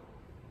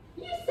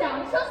 You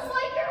sound just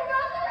like your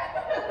mother.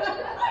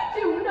 I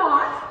do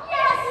not.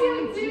 Yes, you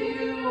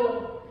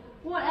do.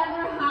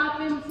 Whatever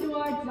happened to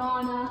our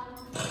Donna?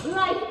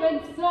 Life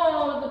and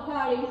soul of the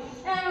party,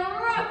 and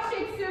rock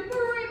chick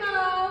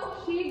supremo.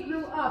 She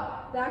grew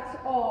up, that's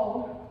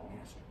all.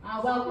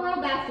 Well,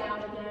 throw that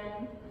down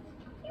again.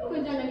 You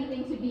haven't done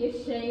anything to be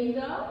ashamed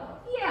of.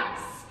 Yeah,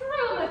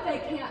 screw them if they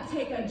can't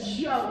take a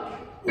joke.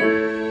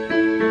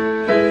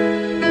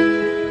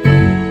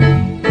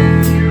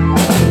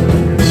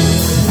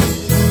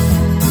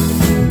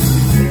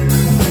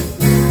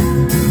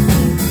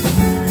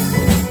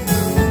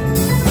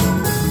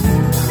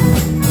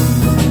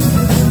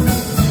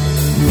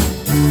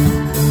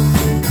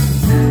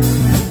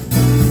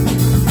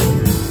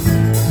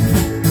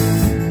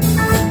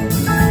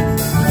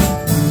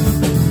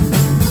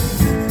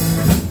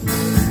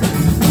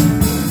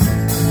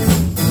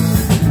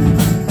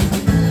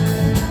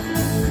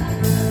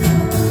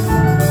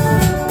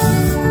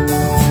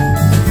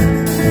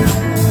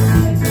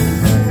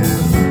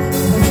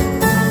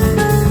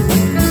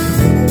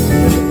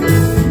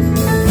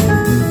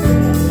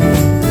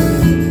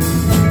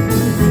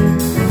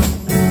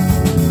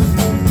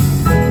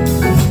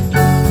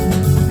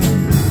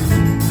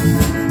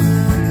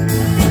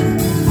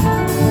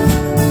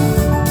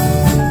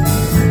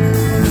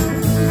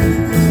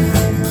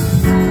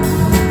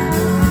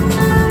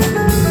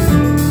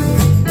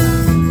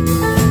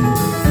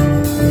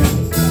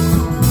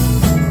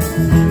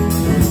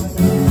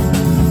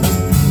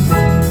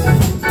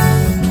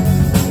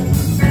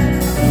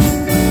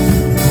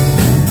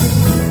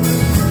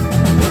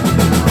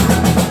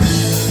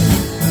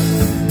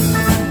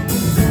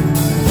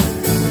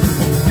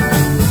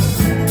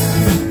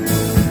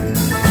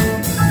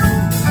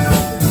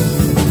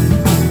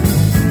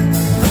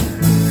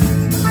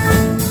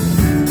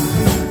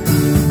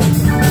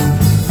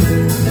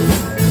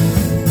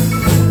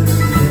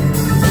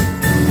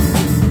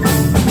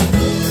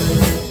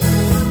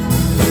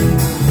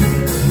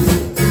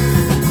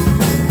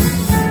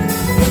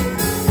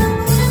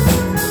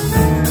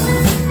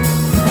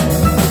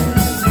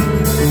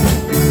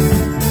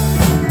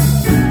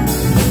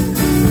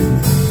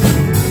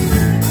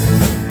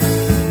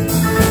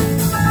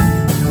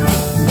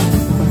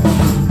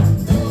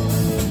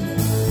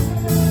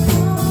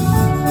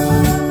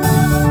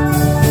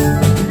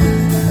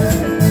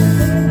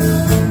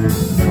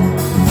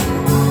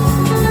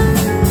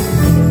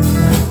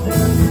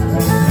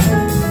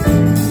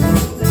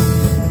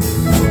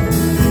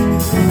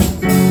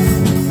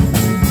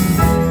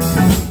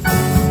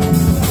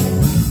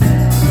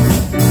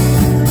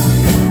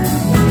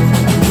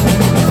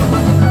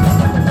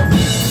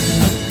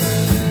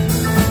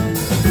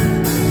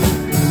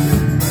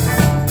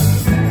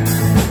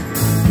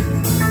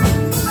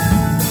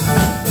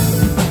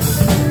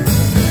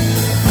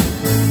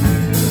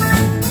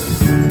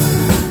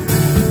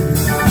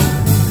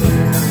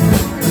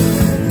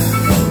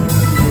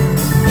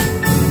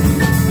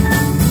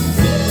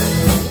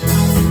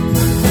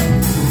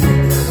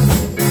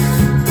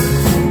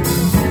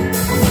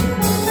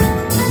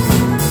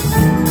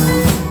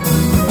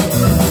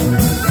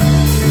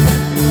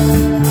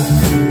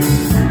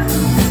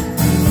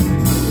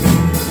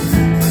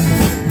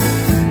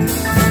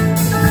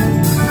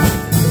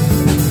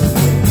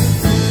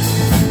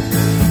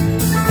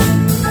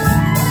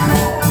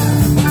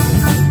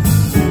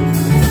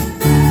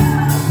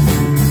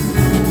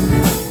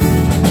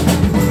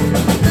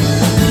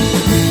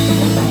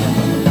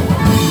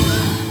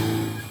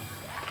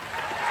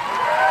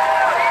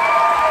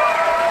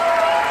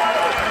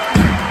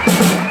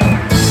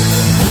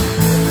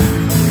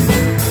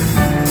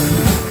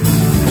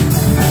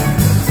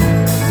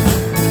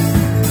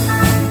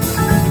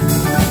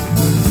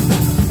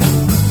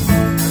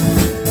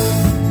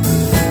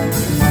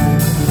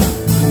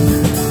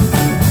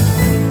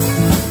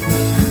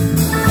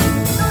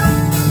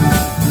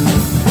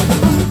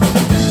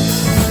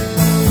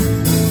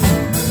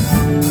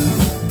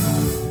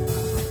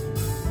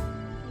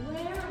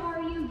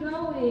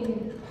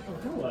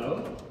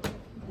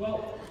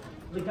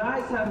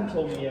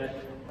 told me yet.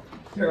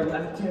 There are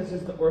lap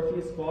dances to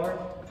Orpheus Bar,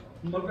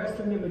 mud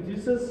wrestling at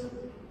Medusa's,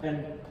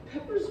 and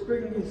Pepper's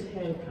bringing his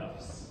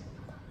handcuffs.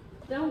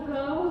 Don't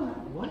go.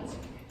 What?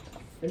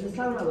 And this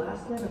not my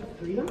last night of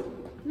freedom?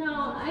 No,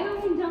 I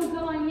don't mean don't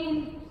go. I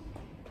mean,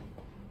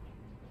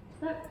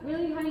 is that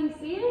really how you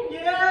see it?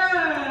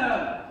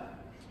 Yeah!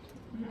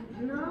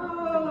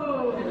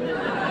 No!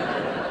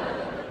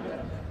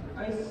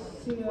 I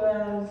see it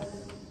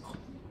as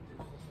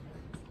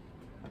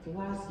the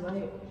last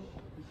night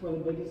before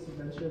the biggest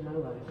adventure of my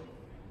life.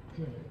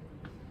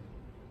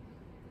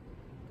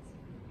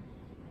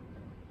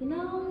 You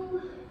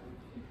know,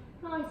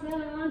 how I said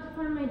I wanted to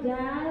find my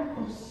dad.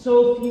 Oh,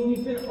 Sophie,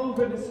 we've been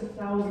over this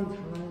 1,000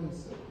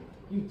 times.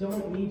 You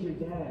don't need your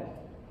dad.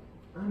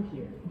 I'm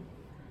here.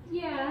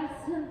 Yes.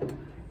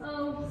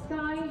 Oh,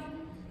 Sky,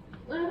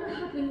 whatever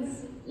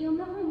happens, you'll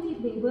never leave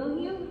me, will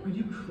you? Are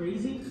you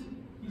crazy?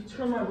 You've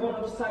turned my world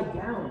upside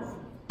down.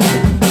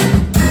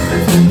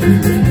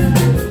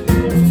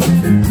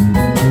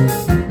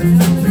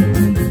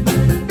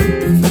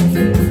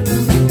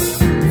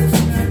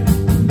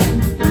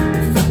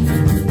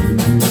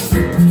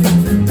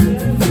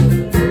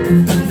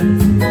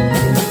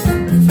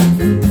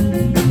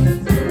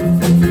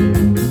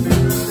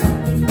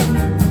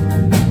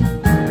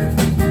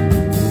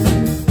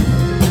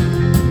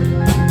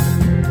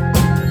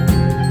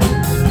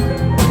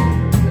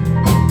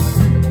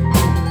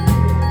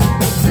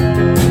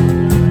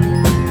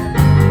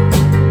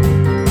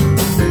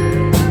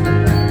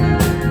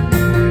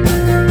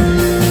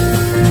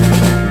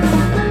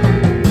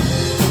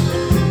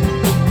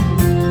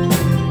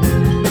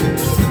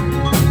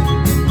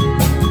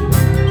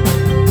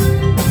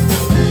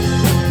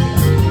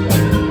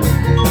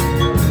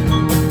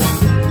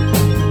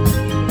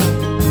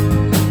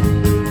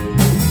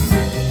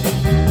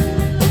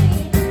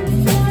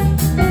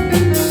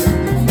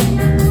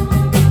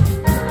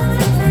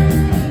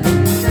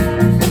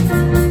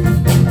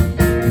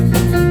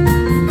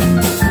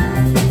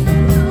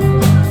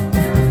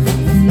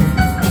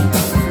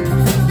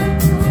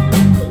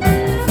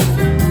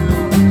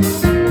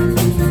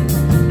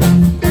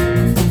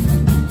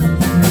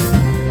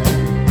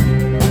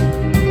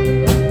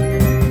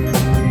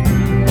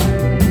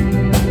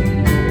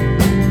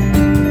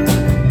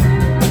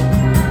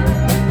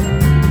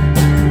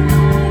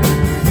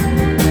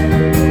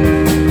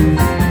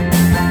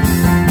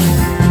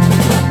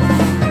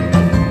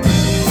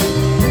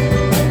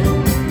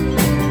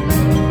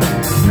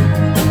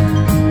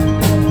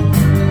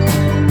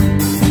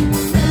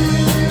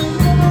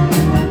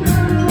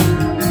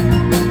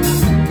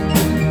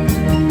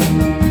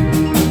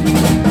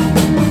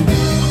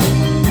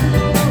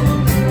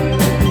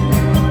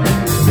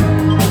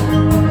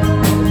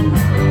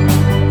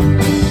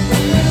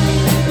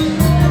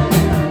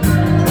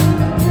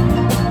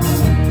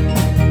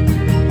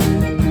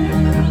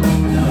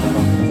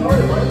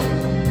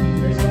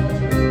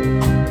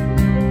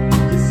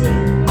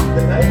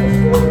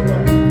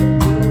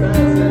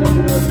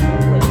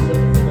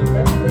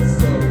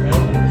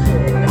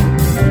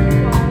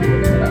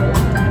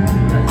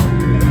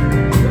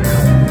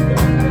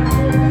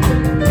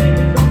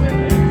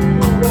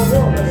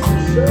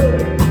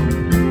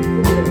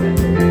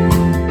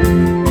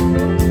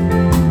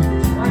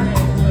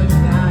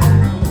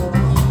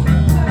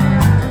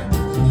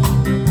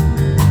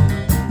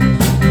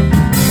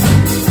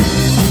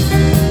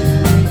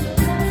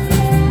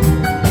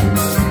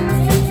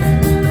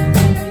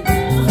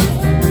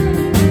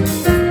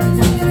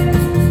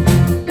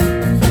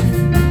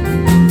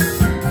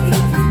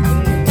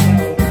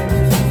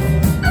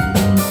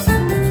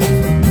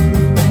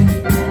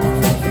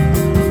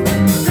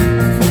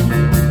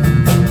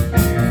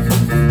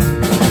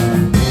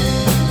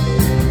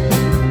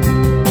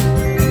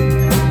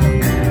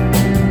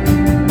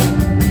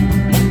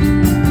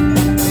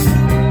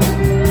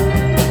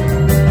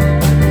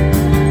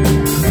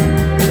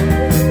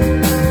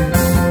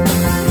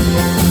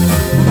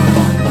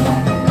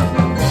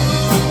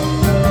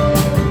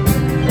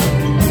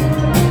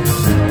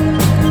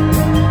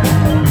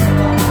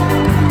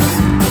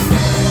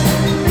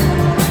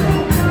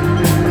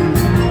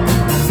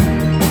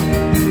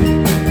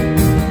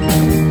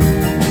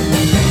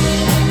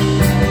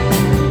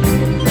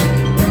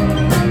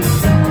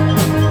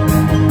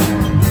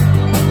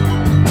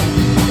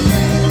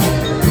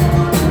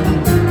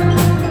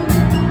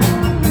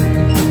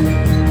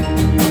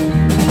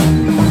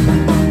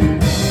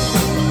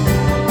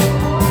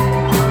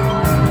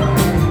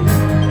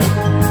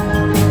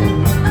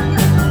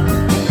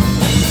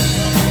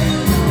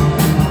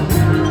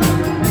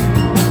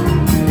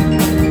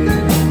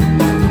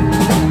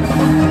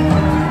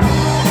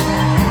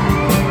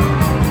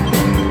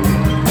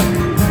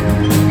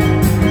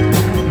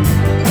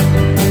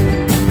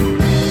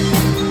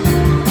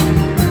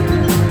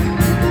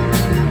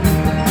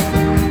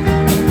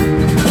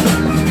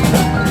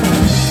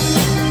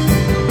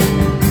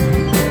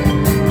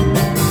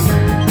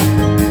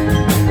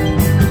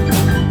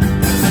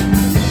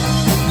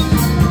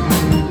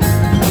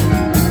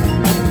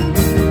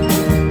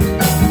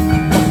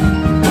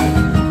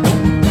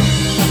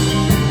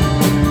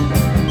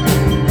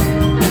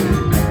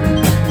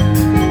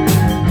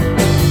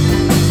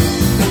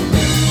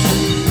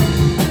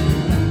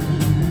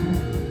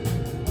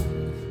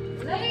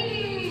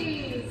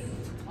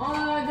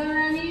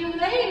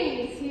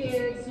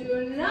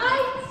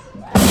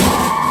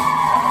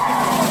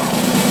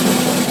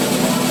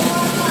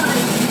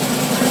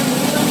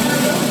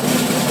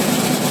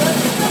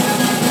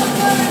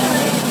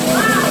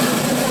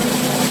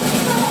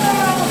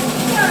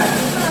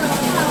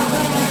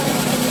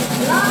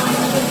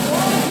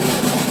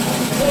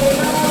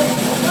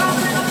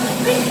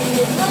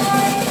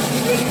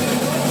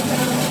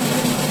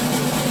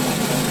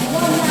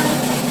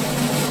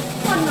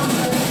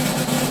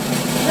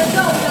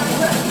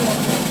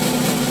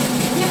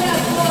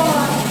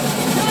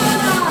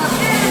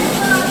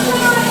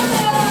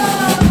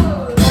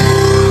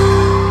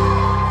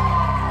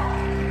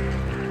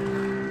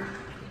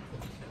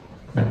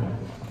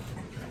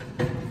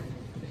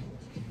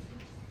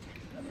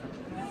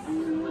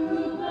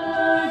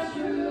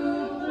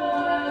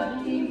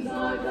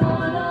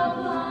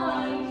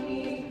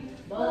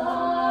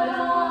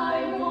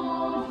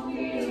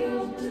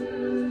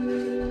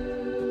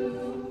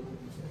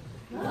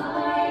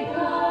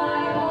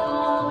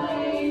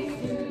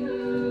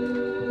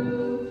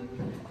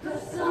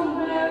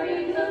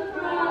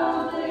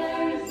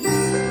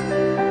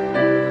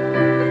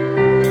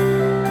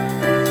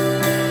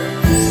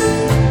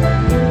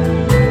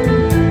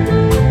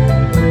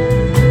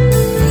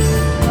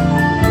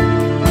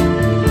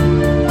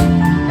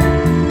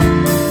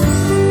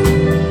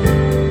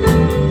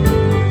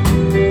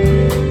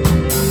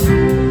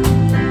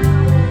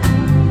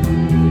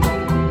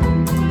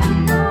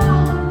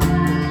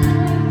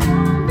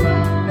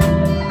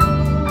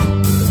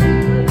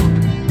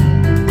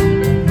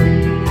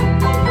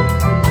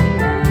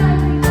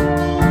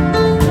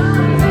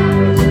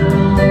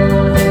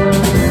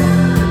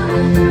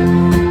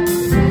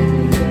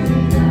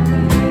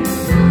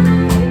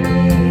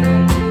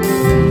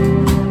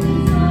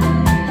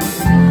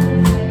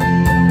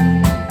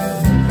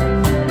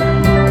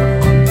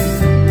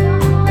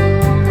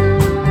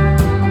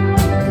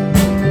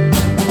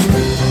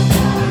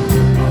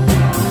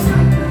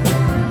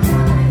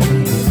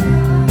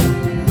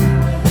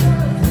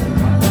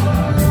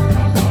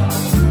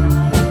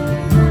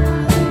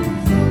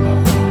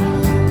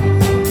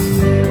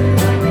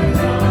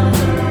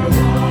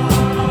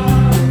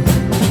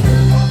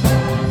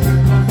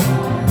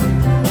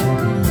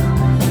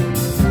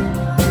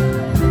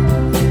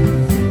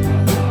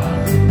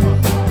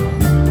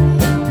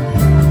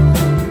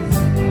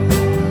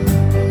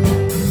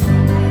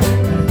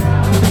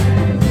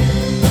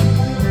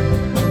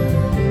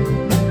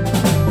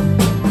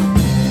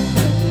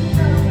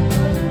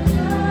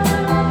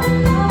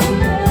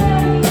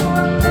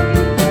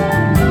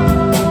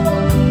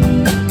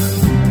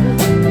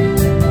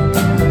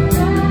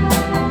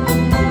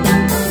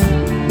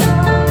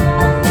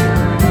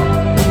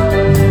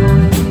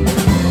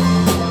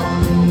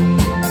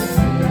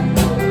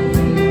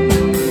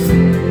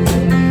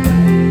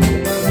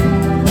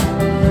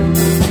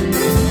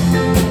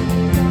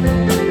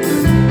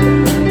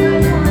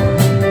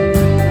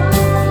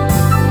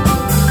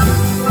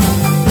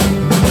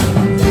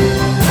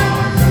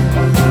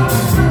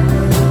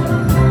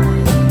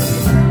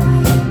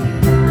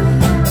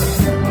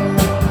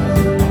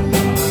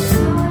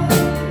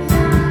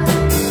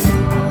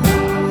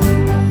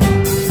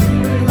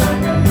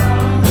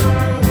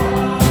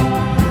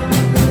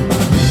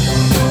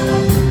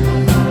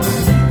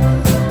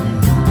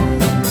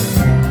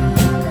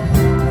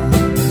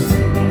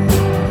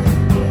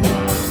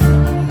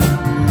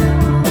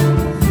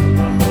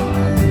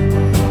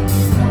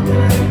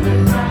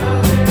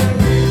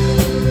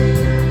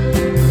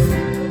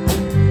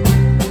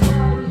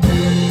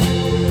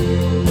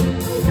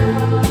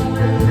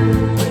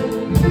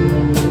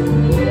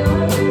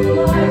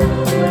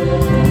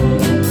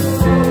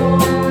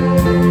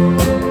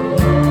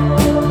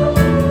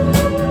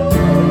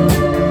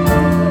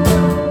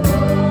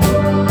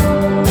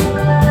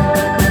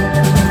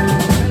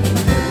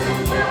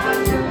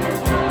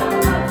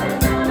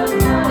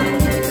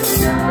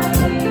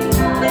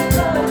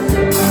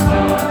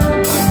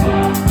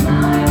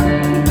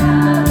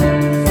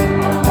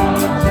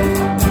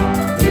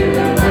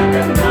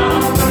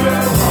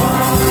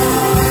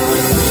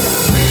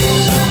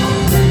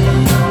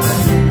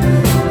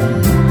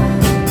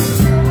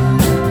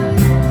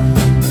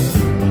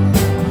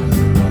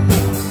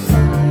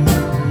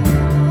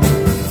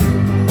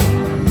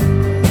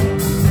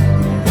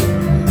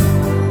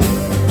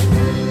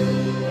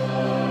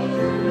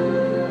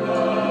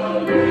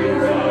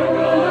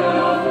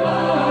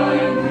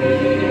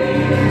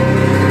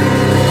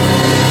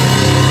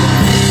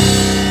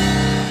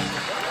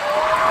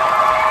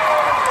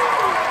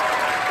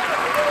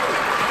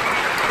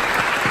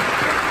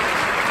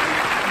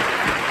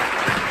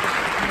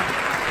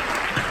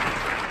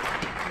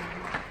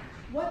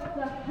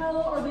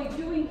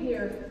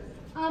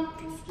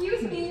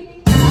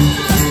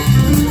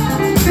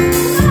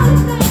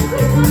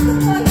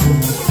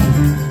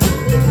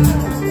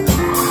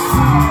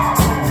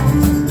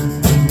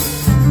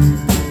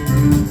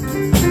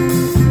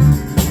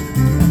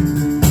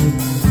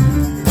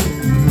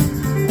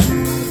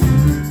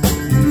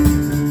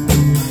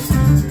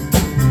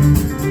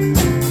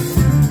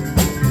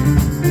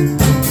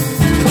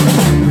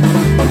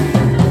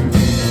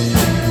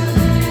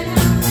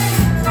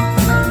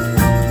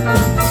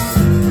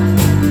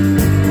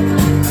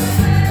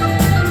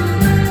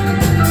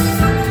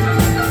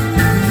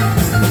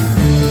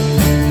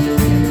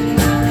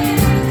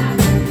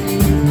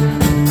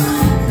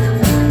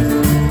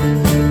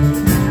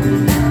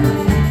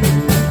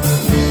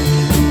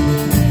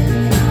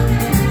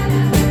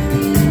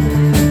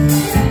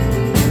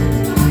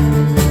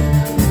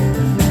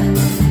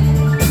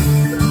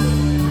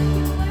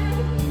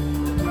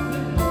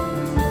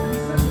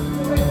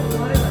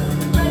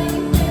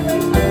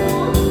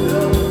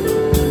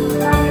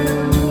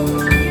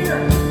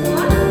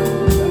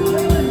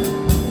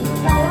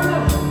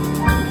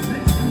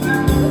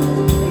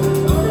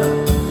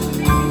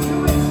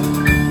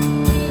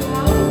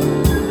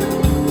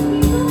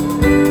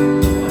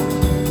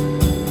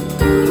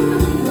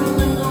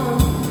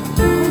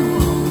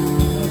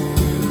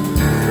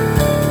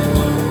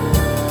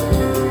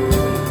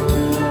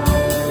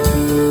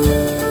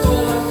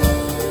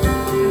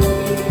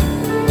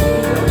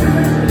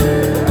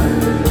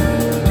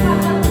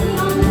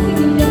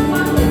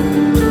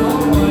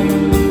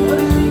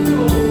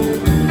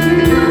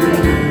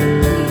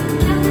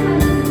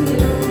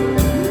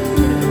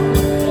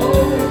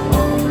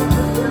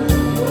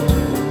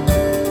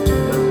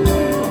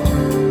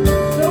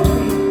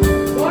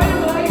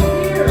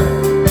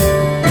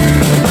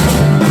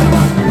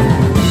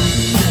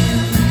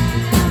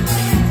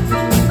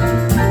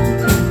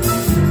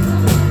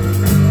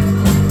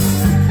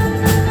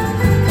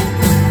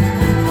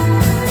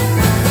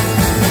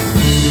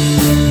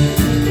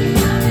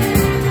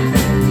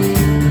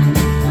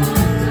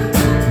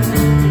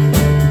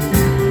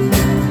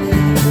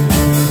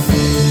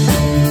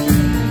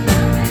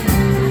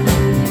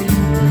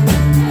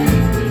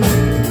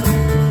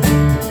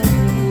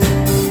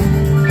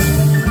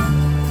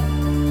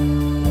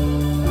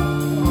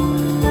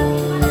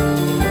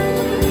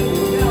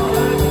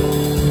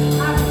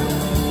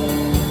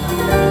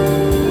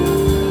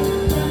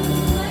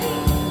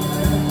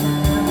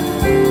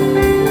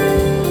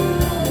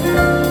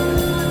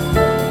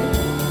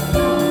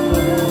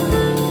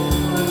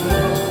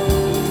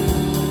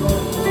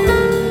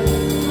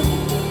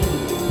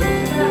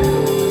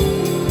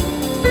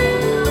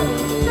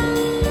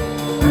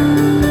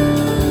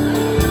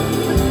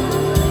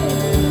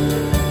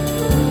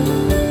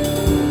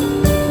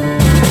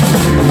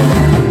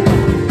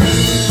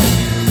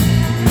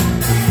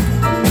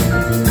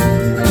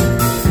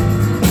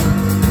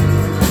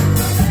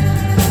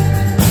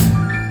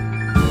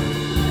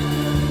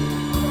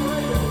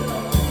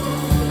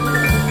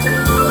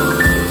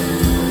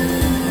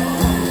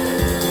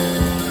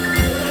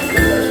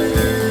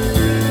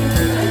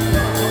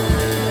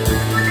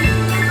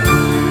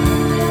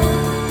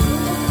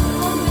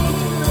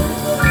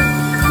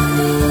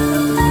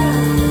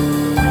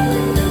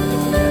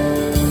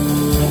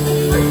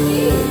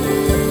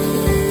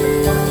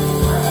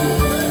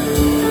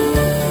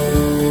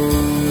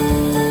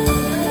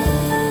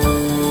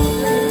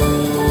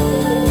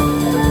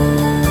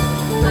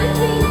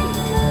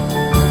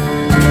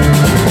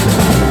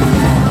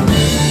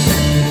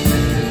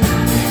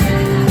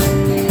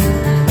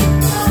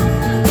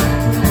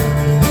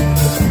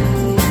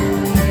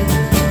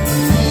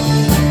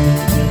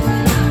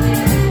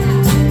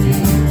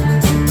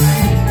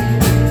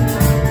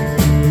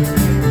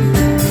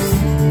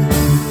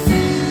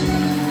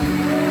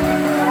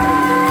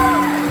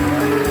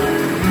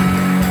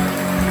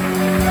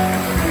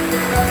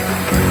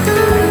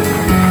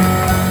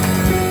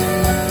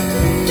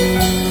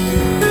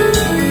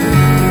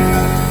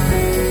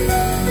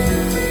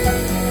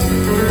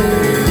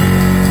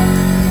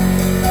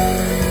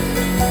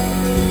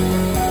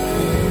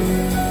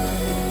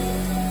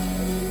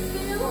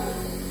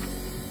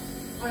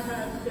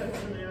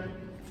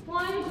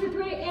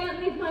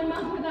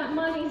 my mother that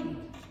money?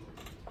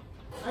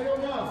 I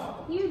don't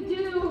know. You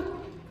do.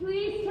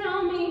 Please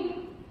tell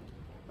me.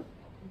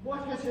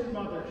 What has your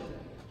mother said?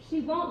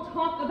 She won't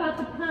talk about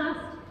the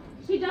past.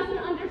 She doesn't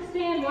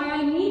understand why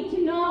I need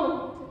to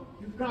know.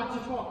 You've got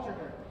to talk to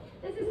her.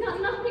 This has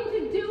got nothing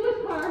to do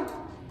with her.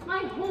 My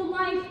whole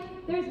life,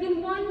 there's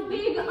been one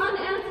big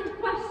unanswered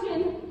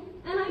question,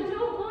 and I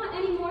don't want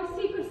any more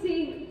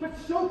secrecy. But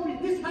Sophie,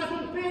 this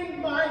hasn't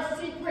been my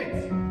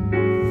secret.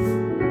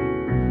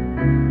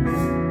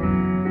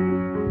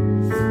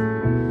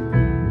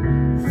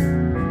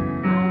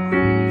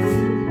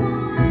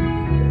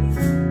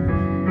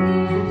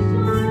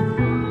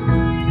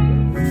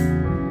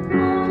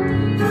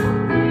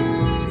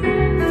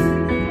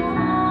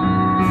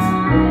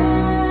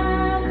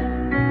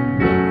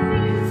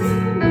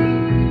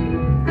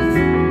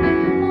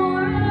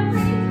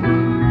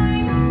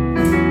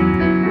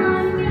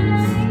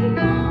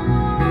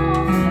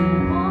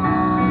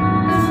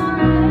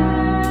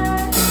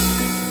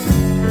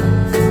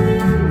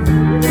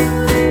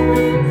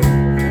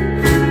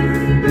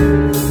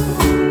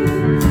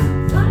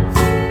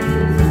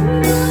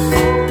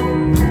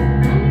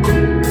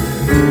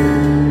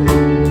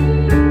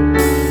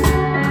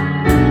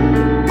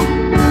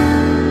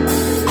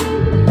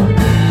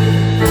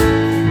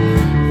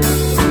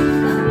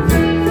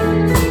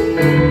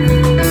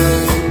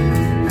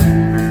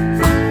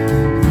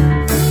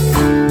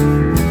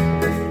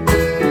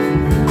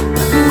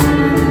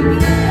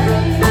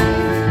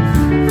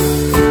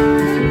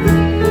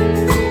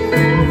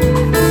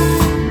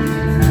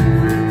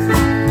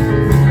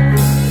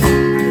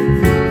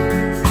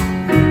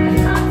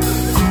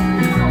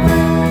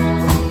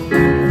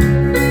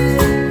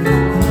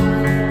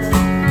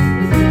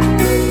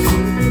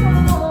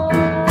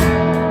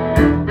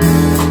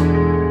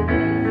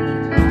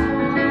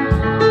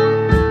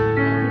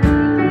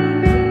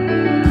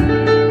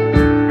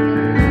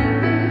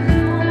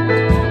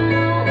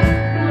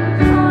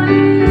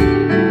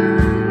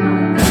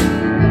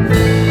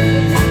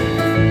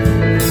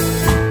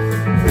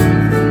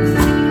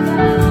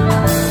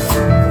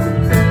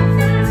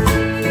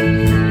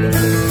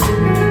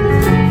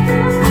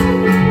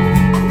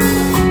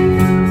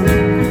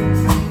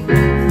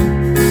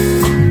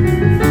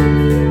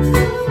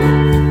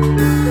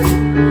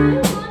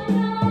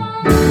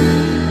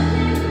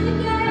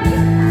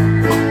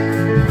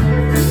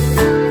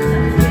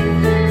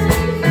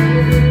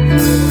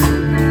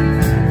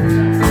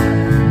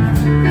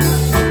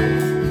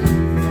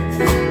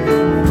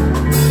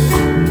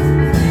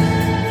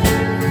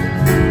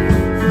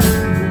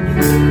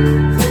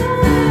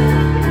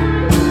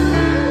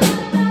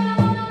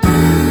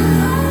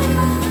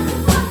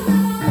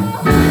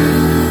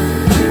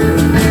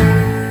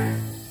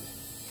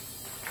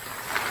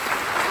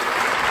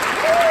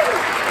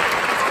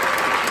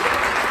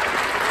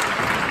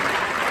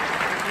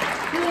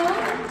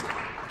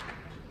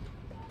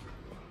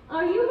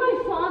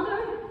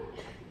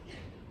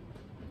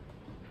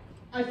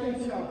 I think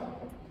so.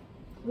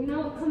 You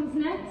know what comes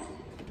next?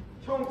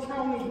 Don't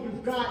tell me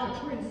you've got a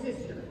twin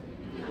sister.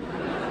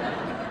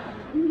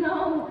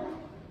 No.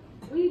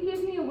 Will you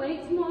give me away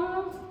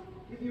tomorrow?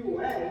 Give you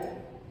away?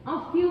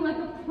 I'll feel like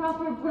a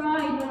proper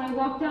bride when I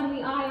walk down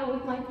the aisle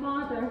with my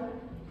father.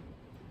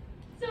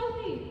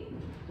 Sophie,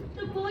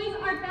 the boys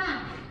are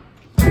back.